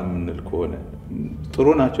ምናምን ምንል ከሆነ ጥሩ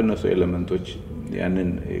ናቸው እነሱ ኤሌመንቶች ያንን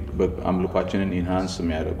አምልኳችንን ኢንሃንስ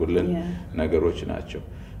የሚያደርጉልን ነገሮች ናቸው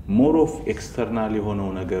ሞር ኦፍ ኤክስተርናል የሆነው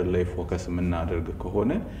ነገር ላይ ፎከስ ምናደርግ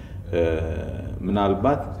ከሆነ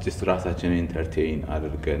ምናልባት just ራሳችንን ኢንተርቴይን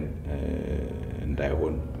አድርገን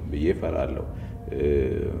እንዳይሆን ብዬ ፈራለሁ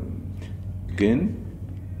ግን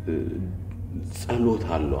ጸሎት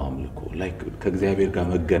አለው አምልኮ ላይክ ከእግዚአብሔር ጋር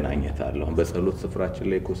መገናኘት አለው በጸሎት ስፍራችን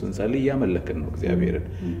ላይ ኮስንጸልይ ያመለክን ነው እግዚአብሔርን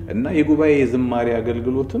እና የጉባኤ የዝማሬ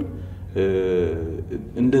አገልግሎትም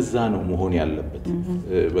እንደዛ ነው መሆን ያለበት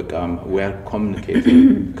በቃ we are communicating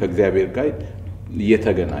ከእግዚአብሔር ጋር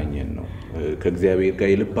እየተገናኘን ነው ከእግዚአብሔር ጋር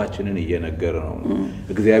የልባችንን እየነገረን ነው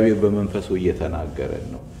እግዚአብሔር በመንፈሱ እየተናገረን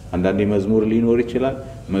ነው አንዳንዴ መዝሙር ሊኖር ይችላል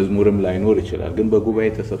መዝሙርም ላይኖር ይችላል ግን በጉባኤ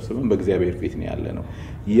ተሰብስበን በእግዚአብሔር ፊት ነው ያለነው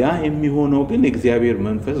ያ የሚሆነው ግን እግዚአብሔር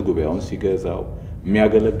መንፈስ ጉባኤውን ሲገዛው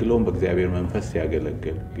የሚያገለግለውን በእግዚአብሔር መንፈስ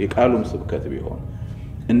ሲያገለግል የቃሉም ስብከት ቢሆን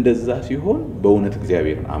እንደዛ ሲሆን በእውነት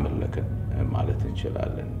እግዚአብሔርን አመለከን ማለት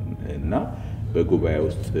እንችላለን እና በጉባኤ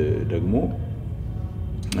ውስጥ ደግሞ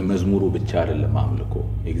መዝሙሩ ብቻ አይደለም አምልኮ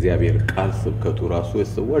የእግዚአብሔር ቃል ስብከቱ ራሱ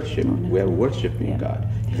is worship we are worshiping God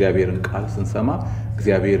እግዚአብሔርን ቃል ስንሰማ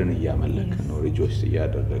እግዚአብሔርን እያመለክን ነው ሪጆይስ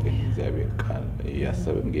እያደረግን እግዚአብሔር ቃል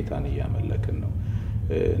ያሰብን ጌታን እያመለክን ነው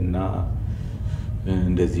እና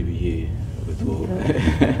እንደዚህ ብዬ በተወው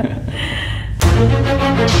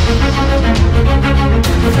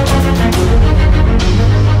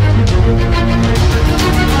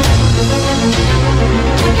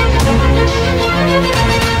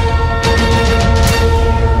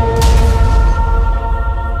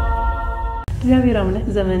እግዚአብሔር አምላክ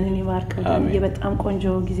ዘመንን ይባርክልን በጣም ቆንጆ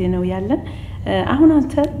ጊዜ ነው ያለን አሁን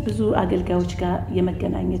አንተ ብዙ አገልጋዮች ጋር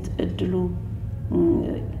የመገናኘት እድሉ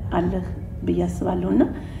አለህ በያስባለውና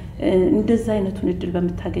እንደዛ አይነቱን እድል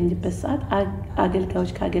በመታገኝበት ሰዓት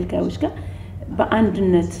አገልጋዮች ከአገልጋዮች ጋር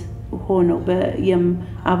በአንድነት ሆነው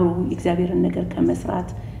አብሮ እግዚአብሔርን ነገር ከመስራት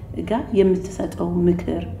ጋር የምትሰጠው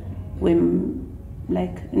ምክር ወይም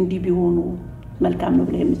ላይክ እንዲ ቢሆኑ መልካም ነው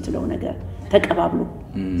ብለህ የምትለው ነገር ተቀባብሎ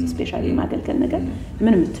ስፔሻሊ ማገልገል ነገር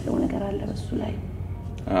ምን የምትለው ነገር አለ በሱ ላይ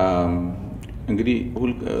እንግዲህ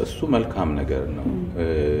እሱ መልካም ነገር ነው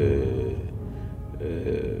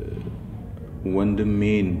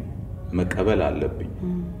ወንድሜን መቀበል አለብኝ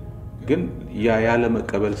ግን ያለ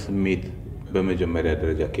መቀበል ስሜት በመጀመሪያ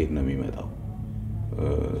ደረጃ ከየት ነው የሚመጣው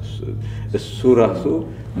እሱ ራሱ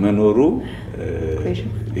መኖሩ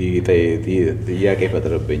ጥያቄ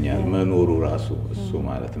ፈጥረብኛል መኖሩ ራሱ እሱ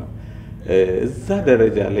ማለት ነው እዛ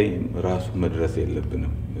ደረጃ ላይ ራሱ መድረስ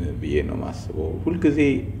የለብንም ብዬ ነው ማስበው ሁሉ ጊዜ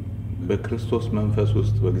በክርስቶስ መንፈስ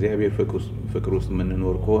ውስጥ በእግዚአብሔር ፍቅር ውስጥ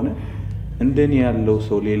ምንኖር ከሆነ እንደኔ ያለው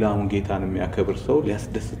ሰው ሌላውን ጌታን የሚያከብር ሰው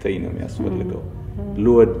ሊያስደስተኝ ነው የሚያስፈልገው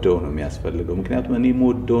ልወደው ነው የሚያስፈልገው ምክንያቱም እኔ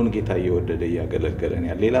ሞደውን ጌታ እየወደደ ያገለገለን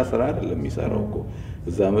ያ ሌላ ስራ አይደለም የሚሰራው እኮ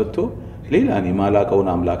እዛ መጥቶ ሌላ እኔ ማላቀውን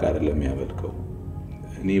አምላክ አይደለም የሚያመልከው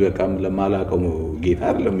እኔ በቃም ለማላቀው ጌታ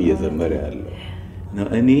አይደለም እየዘመረ ያለው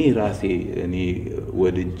እኔ ራሴ እኔ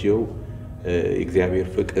ወድጄው እግዚአብሔር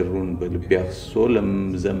ፍቅሩን በልቤ አፍሶ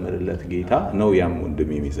ለምዘምርለት ጌታ ነው ያም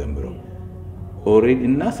ወንድም የሚዘምረው ኦሬዲ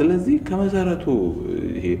እና ስለዚህ ከመሰረቱ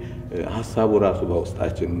ይሄ ሐሳቡ ራሱ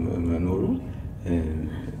በውስጣችን መኖሩ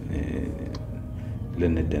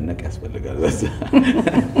ልንደነቅ ያስፈልጋል በዛ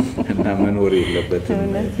እና መኖር የለበትም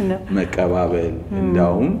መቀባበል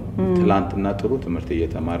እንዳውም ትላንትና ጥሩ ትምህርት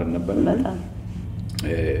እየተማርን ነበር በጣም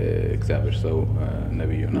እግዚአብሔር ሰው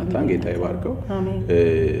ነብዩ ናታን ጌታ ይባርከው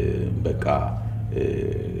በቃ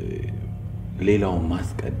ሌላውን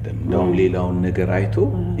ማስቀደም እንዳውም ሌላውን ነገር አይቶ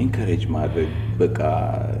ኢንከሬጅ ማድረግ በቃ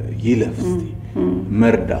ይለፍስቲ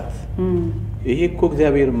መርዳት ይሄ እኮ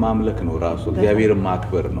እግዚአብሔር ማምለክ ነው ራሱ እግዚአብሔር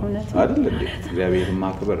ማክበር ነው አይደል እንዴ እግዚአብሔር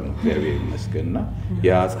ማክበር ነው እግዚአብሔር ይመስገንና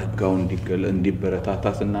ያ ጸጋው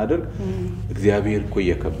እንዲበረታታ ስናደርግ እግዚአብሔር እኮ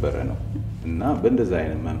እየከበረ ነው እና በእንደዛ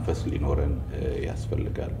አይነት መንፈስ ሊኖረን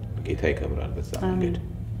ያስፈልጋል ጌታ ይከብራል በዛ መንገድ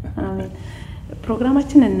አሜን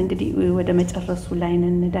ፕሮግራማችንን እንግዲህ ወደ መጨረሱ ላይ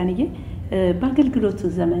ነን ዳንዬ በአገልግሎት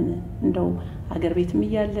ዘመን እንደው ሀገር ቤትም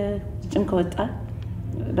ይያለ ጭም ከወጣ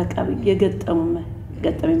በቃ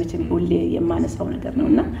ገጠመኝ መቼም ሁሌ የማነሳው ነገር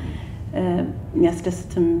ነውና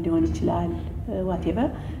የሚያስደስትም ሊሆን ይችላል ዋቴቨር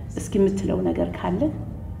እስኪ የምትለው ነገር ካለ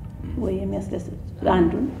ወይ የሚያስደስት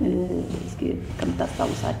አንዱን እስኪ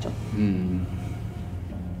ከምታስታውሳቸው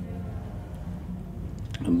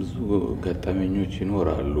ብዙ ገጠመኞች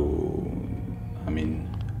ይኖራሉ አሜን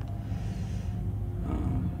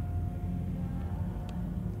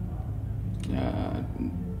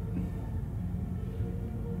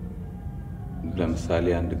ለምሳሌ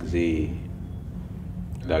አንድ ጊዜ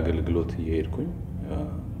ለአገልግሎት እየሄድኩኝ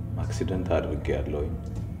አክሲደንት አድርጌያለሁ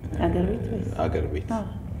አገር ቤት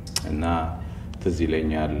እና ትዝ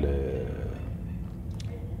ይለኛል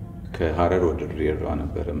ከሐረር ወደ ድሬዳዋ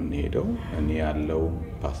ነበር የምንሄደው እኔ ያለው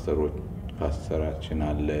ፓስተራችን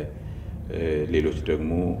አለ ሌሎች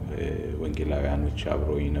ደግሞ ወንጌላውያኖች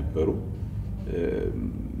አብረውኝ ነበሩ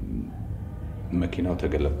መኪናው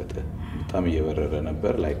ተገለበጠ በጣም እየበረረ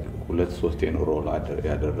ነበር ላይክ 2-3 የኖሮላ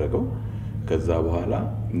ያደረገው ከዛ በኋላ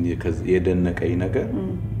የደነቀኝ ነገር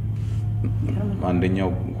አንደኛው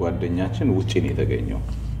ጓደኛችን ውጪ ነው የተገኘው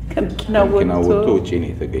ከመኪናው ወጥቶ ውጪ ነው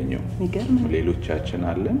የተገኘው ሌሎቻችን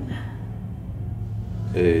አለን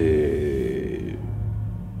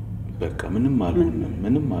በቃ ምንም አልሆነም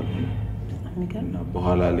እና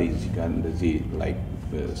በኋላ ላይ እዚህ ጋር እንደዚህ ላይክ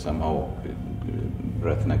ሰማው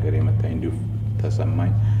ብረት ነገር የመታኝ እንዲሁ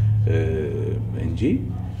ተሰማኝ እንጂ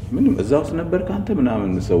ምንም እዛው ነበር ካንተ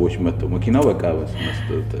ምናምን ሰዎች መጥተው መኪናው በቃ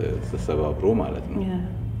መስጠት ተሰባብሮ ማለት ነው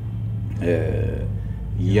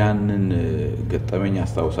ያንን ገጠመኝ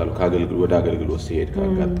አስታውሳለሁ ወደ አገልግሎት ሲሄድ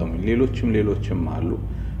ካጋጠሙኝ ሌሎችም አሉ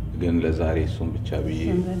ግን ለዛሬ እሱን ብቻ ብዬ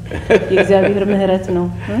የእግዚአብሔር ምህረት ነው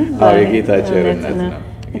የጌታ ቸርነት ነው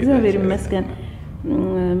እግዚአብሔር ይመስገን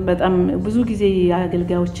በጣም ብዙ ጊዜ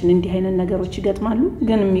አገልጋዮችን እንዲህ አይነት ነገሮች ይገጥማሉ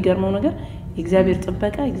ግን የሚገርመው ነገር የእግዚአብሔር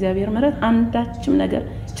ጥበቃ የእግዚአብሔር ምህረት አንዳችም ነገር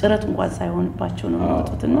ጭረት እንኳን ሳይሆንባቸው ነው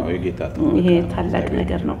የሚወጡትና ይሄ ታላቅ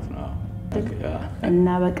ነገር ነው እና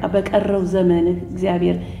በቃ በቀረው ዘመን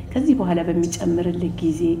እግዚአብሔር ከዚህ በኋላ በሚጨምርልህ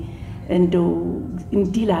ጊዜ እንደው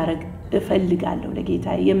እንዲህ ላረግ እፈልጋለሁ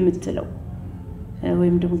ለጌታ የምትለው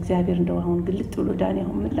ወይም ደግሞ እግዚአብሔር እንደው አሁን ግልጥ ብሎ ዳኒ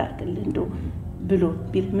አሁን ምን ላድርግልህ እንደው ብሎ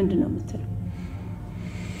ቢል ምንድነው የምትለው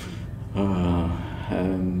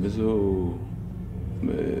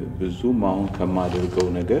ብዙ አሁን ከማደርገው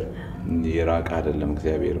ነገር የራቀ አይደለም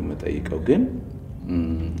እግዚአብሔር የምጠይቀው ግን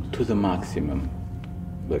to the maximum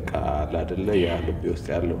በቃ አይደለ ያ ልቤ ውስጥ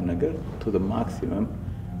ያለው ነገር to the maximum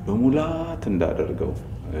በሙላት እንዳደርገው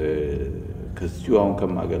ከዚሁ አሁን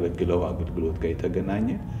ከማገለግለው አገልግሎት ጋር የተገናኘ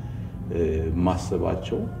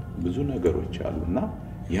ማሰባቸው ብዙ ነገሮች አሉና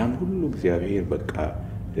ያን ሁሉ እግዚአብሔር በቃ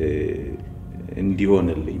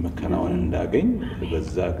እንዲሆንልኝ መከናወን እንዳገኝ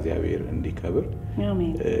በዛ እግዚአብሔር እንዲከብር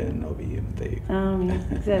አሜን ነው በየምጠይቅ አሜን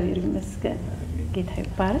እግዚአብሔር ይመስገን ጌታ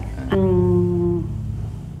ይባረክ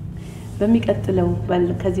በሚቀጥለው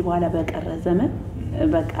ከዚህ በኋላ በቀረ ዘመን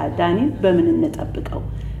በቃ ዳንኤል በምን እንጠብቀው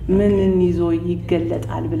ምንን ይዞ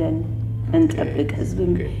ይገለጣል ብለን እንጠብቅ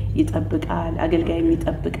ህዝብም ይጠብቃል አገልጋይም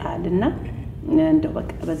ይጠብቃልና እንደው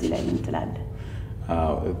በቃ በዚህ ላይ ምን ትላለህ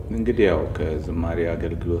እንግዲህ ያው ከዘማሪ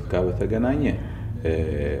አገልግሎት ጋር በተገናኘ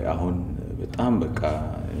አሁን በጣም በቃ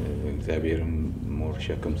እግዚአብሔርም ሞር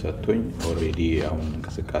ሸክም ሰጥቶኝ ኦሬዲ አሁን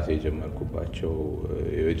እንቅስቃሴ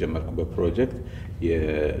የጀመርኩበት ፕሮጀክት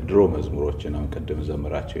የድሮ መዝሙሮችን አሁን ቀደም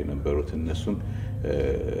ዘመራቸው የነበሩት እነሱን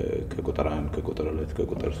ከቁጥር 1 ከቁጥር 2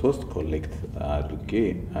 ከቁጥር 3 ኮሌክት አድርጌ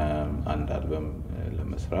አንድ አልበም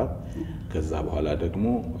ለመስራት ከዛ በኋላ ደግሞ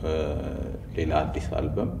ሌላ አዲስ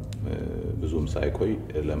አልበም ብዙም ሳይቆይ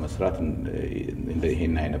ለመስራት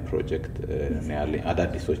ይሄን አይነት ፕሮጀክት ነው ያለኝ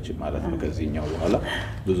አዳዲሶች ማለት ነው ከዚህኛው በኋላ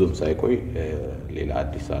ብዙም ሳይቆይ ሌላ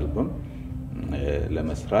አዲስ አልበም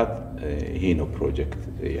ለመስራት ይሄ ነው ፕሮጀክት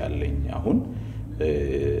ያለኝ አሁን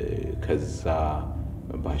ከዛ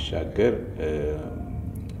ባሻገር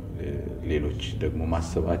ሌሎች ደግሞ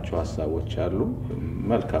ማሰባቸው ሐሳቦች አሉ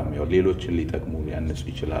መልካም ያው ሌሎችን ሊጠቅሙ ሊያነጹ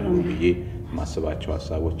ይችላሉ ብዬ ማሰባቸው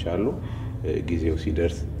ሐሳቦች አሉ ጊዜው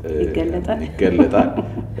ሲደርስ ይገለጣል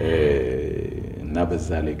እና በዛ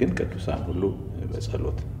ላይ ግን ቅዱሳን ሁሉ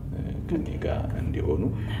በጸሎት ከኔ ጋር እንዲሆኑ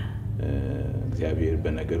እግዚአብሔር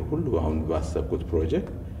በነገር ሁሉ አሁን ባሰብኩት ፕሮጀክት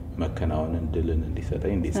መከናወንን ድልን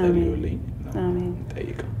እንዲሰጠኝ እንዲጸልዩልኝ አሜን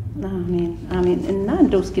ጠይቀው አሜን አሜን እና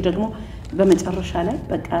እንደው እስኪ ደግሞ በመጨረሻ ላይ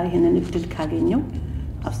በቃ ይሄንን እድል ካገኘው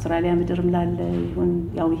አውስትራሊያ ምድርም ላለ ይሁን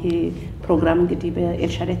ያው ይሄ ፕሮግራም እንግዲህ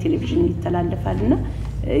በኤልሻዳይ ቴሌቪዥን ይተላለፋልና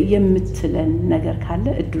የምትለን ነገር ካለ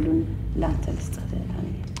እድሉን ላንተ ልስጥህ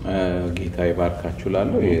ጌታ ይባርካችሁ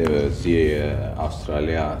ላለው እዚህ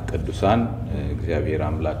አውስትራሊያ ቅዱሳን እግዚአብሔር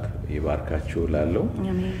አምላክ ይባርካችሁ ላለው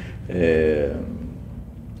አሜን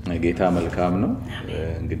ጌታ መልካም ነው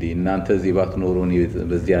እንግዲህ እናንተ እዚህ ባትኖሩን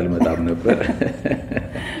በዚህ አልመጣም ነበር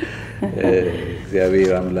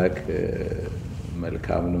እግዚአብሔር አምላክ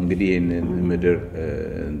መልካም ነው እንግዲህ ይሄንን ምድር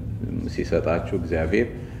ሲሰጣችሁ እግዚአብሔር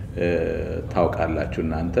ታውቃላችሁ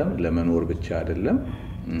እናንተም ለመኖር ብቻ አይደለም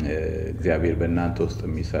እግዚአብሔር በእናንተ ውስጥ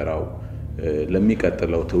የሚሰራው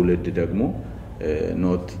ለሚቀጥለው ትውልድ ደግሞ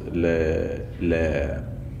ኖት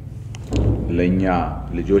ለኛ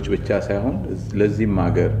ልጆች ብቻ ሳይሆን ለዚህም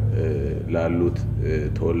ሀገር ላሉት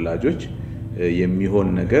ተወላጆች የሚሆን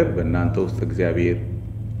ነገር በእናንተ ውስጥ እግዚአብሔር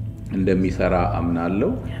እንደሚሰራ አምናለሁ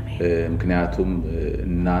ምክንያቱም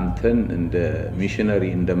እናንተን እንደ ሚሽነሪ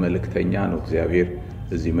እንደ መልእክተኛ ነው እግዚአብሔር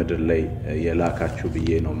እዚህ ምድር ላይ የላካችሁ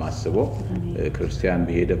ብዬ ነው ማስበው ክርስቲያን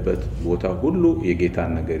በሄደበት ቦታ ሁሉ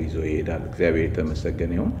የጌታን ነገር ይዞ ይሄዳል እግዚአብሔር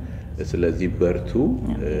የተመሰገነ ይሁን ስለዚህ በርቱ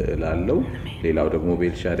ላለው ሌላው ደግሞ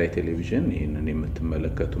በኤልሻዳይ ቴሌቪዥን ይሄንን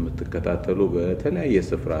የምትመለከቱ የምትከታተሉ በተለያየ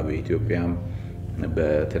ስፍራ በኢትዮጵያም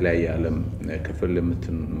በተለያየ ዓለም ክፍል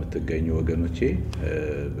የምትገኙ ወገኖቼ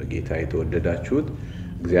በጌታ የተወደዳችሁት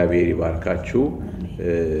እግዚአብሔር ይባርካችሁ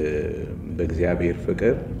በእግዚአብሔር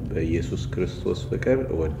ፍቅር በኢየሱስ ክርስቶስ ፍቅር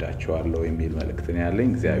እወዳችኋለሁ የሚል መልእክት ነው ያለኝ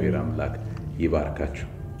እግዚአብሔር አምላክ ይባርካችሁ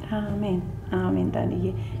አሜን አሜን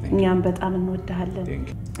ዳንኤል እኛም በጣም እንወዳለን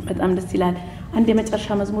በጣም ደስ ይላል አንድ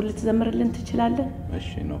የመጨረሻ መዝሙር ልትዘምርልን ትችላለህ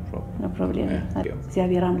እሺ ኖ ፕሮብሌም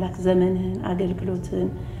እግዚአብሔር አምላክ ዘመንህን አገልግሎትን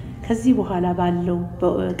ከዚህ በኋላ ባለው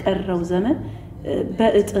በቀረው ዘመን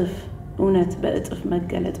በእጥፍ እውነት በእጥፍ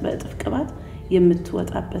መገለጥ በእጥፍ ቅባት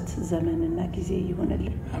የምትወጣበት ዘመንና ጊዜ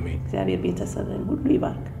ይሆንልን አሜን እግዚአብሔር ቤተሰብን ሁሉ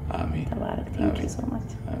ይባርክ አሜን ተባረክ ቴንክ ዩ ሶ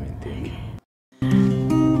ማች አሜን ቴንክ ዩ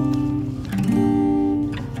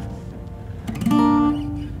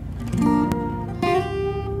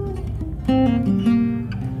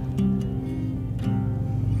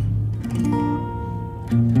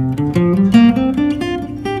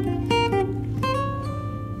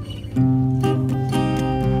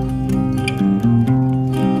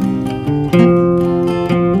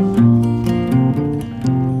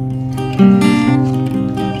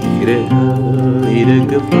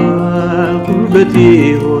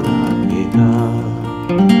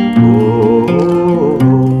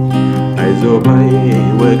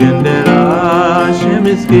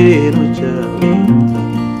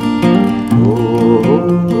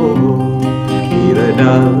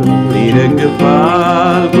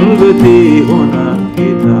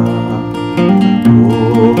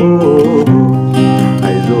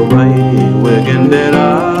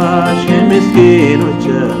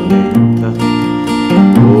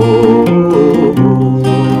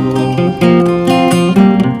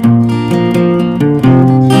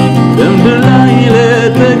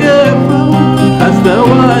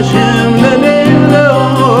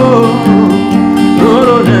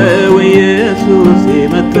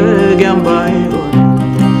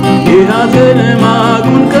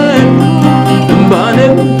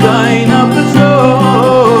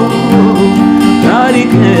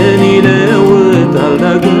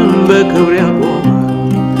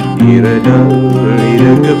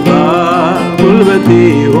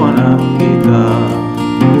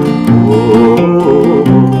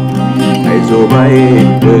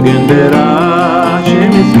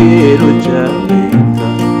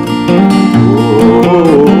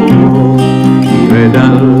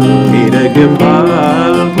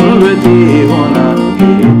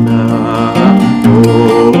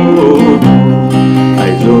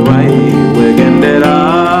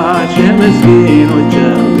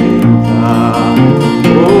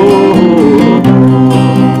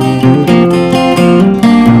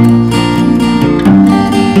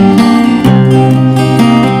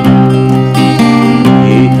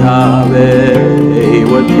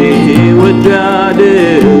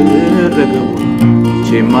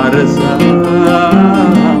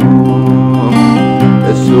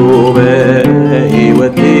እሱ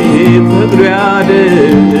በሕይወቴ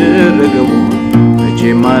ያደረገውን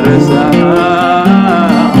መቼም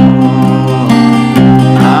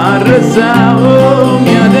አልረሳውም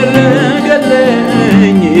ያደረገልኝን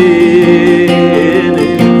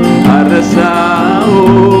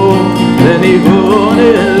አልረሳውም ለኔ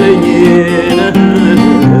ሆነልኝን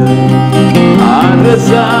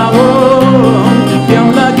አልረሳውም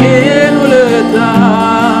የአምላኬን ውለታ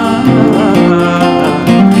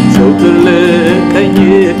ዘወትር ለቀኝ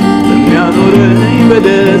የሚያኖረኝ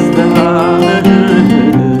በደስታ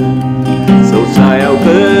ሰው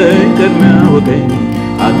ሳያውቀኝ ቅድሚያ አወቀኝ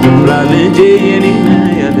አትፍራ ልጄ የኔ ነህ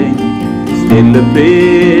ያለኝ እስቴን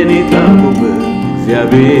ልቤን የጣልኩበት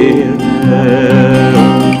እግዚአብሔር ነው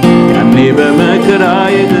ያኔ በመከራ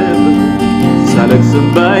የደበቀኝ ሳለቅስ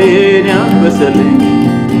እንባዬን ያበሰልኝ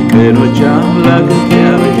የቀኖች አምላክ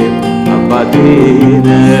እግዚአብሔር አባቴ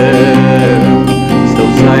ነው ሰው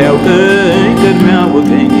ሳያውቀኝ ቅድሚያ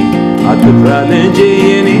አወቀኝ አትፍራ ልጄ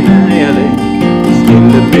የኔ ነህ ያለኝ እስቴን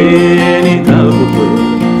ልቤን የጣልኩበት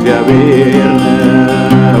እግዚአብሔር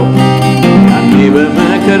ነው ያኔ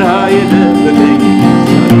በመከራ የደበቀኝ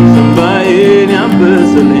ሳለቅስ እንባዬን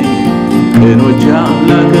ያበሰልኝ የቀኖች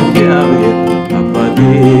አምላክ እግዚአብሔር አባቴ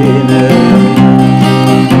ነው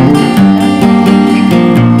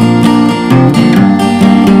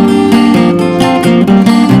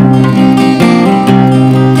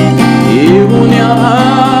ይሁን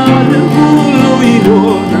ያለ ሁሉ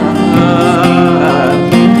ይሆናል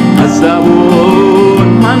ሀሳቡን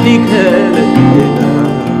ማን ይከለክላል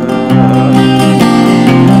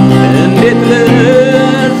እንዴት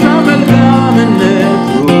ልርሳ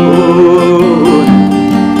መልካምነቱን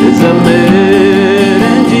ልዘምር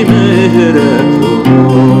እንጂ ምህረቱን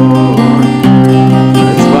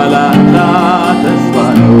ተስፋ ላጣ ተስፋ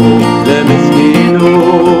ነው ለምስኪኑ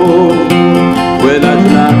ወላጅ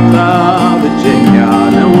ላጣ ብቸኛ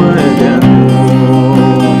ነው ወገኑ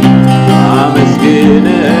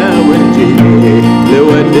አመስግነው እንጂ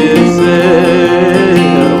ልወድሰው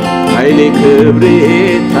ኃይሌ ክብሬ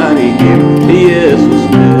ታሪኬም ኢየሱስ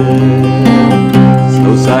ነው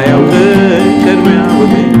ሰው ሳያውቀኝ ቅድሚያ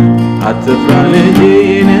አወቀኝ አትፍራ ልጄ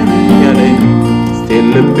ነህ ያለኝ እስቴን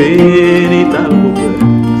ልቤን የጣልኩበት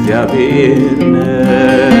እግዚአብሔር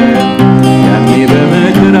ነው ያኔ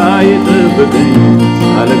በመከራ የጠበቀኝ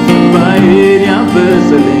ሳለቅስ እንባዬን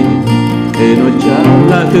ያበሰልኝ የቀኖች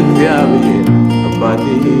አምላክ እግዚአብሔር አባቴ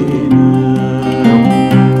ነው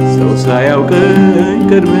ሰው ሳያውቀኝ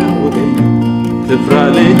ቅድሚያ አወቀኝ አትፍራ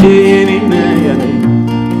ልጄ ነህ ያለኝ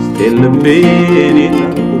እስቴን ልቤን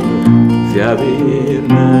የጣልኩበት እግዚአብሔር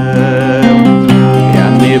ነው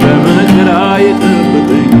ያኔ በመከራ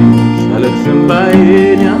የጠበቀኝ ሳለቅስ እንባዬን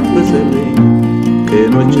ያበሰልኝ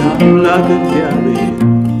የቀኖች አምላክ እግዚአብሔር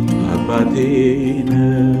አባቴ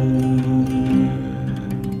ነው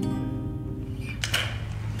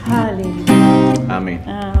ሃሌሉያ አሜን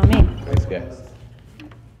አሜን Praise God.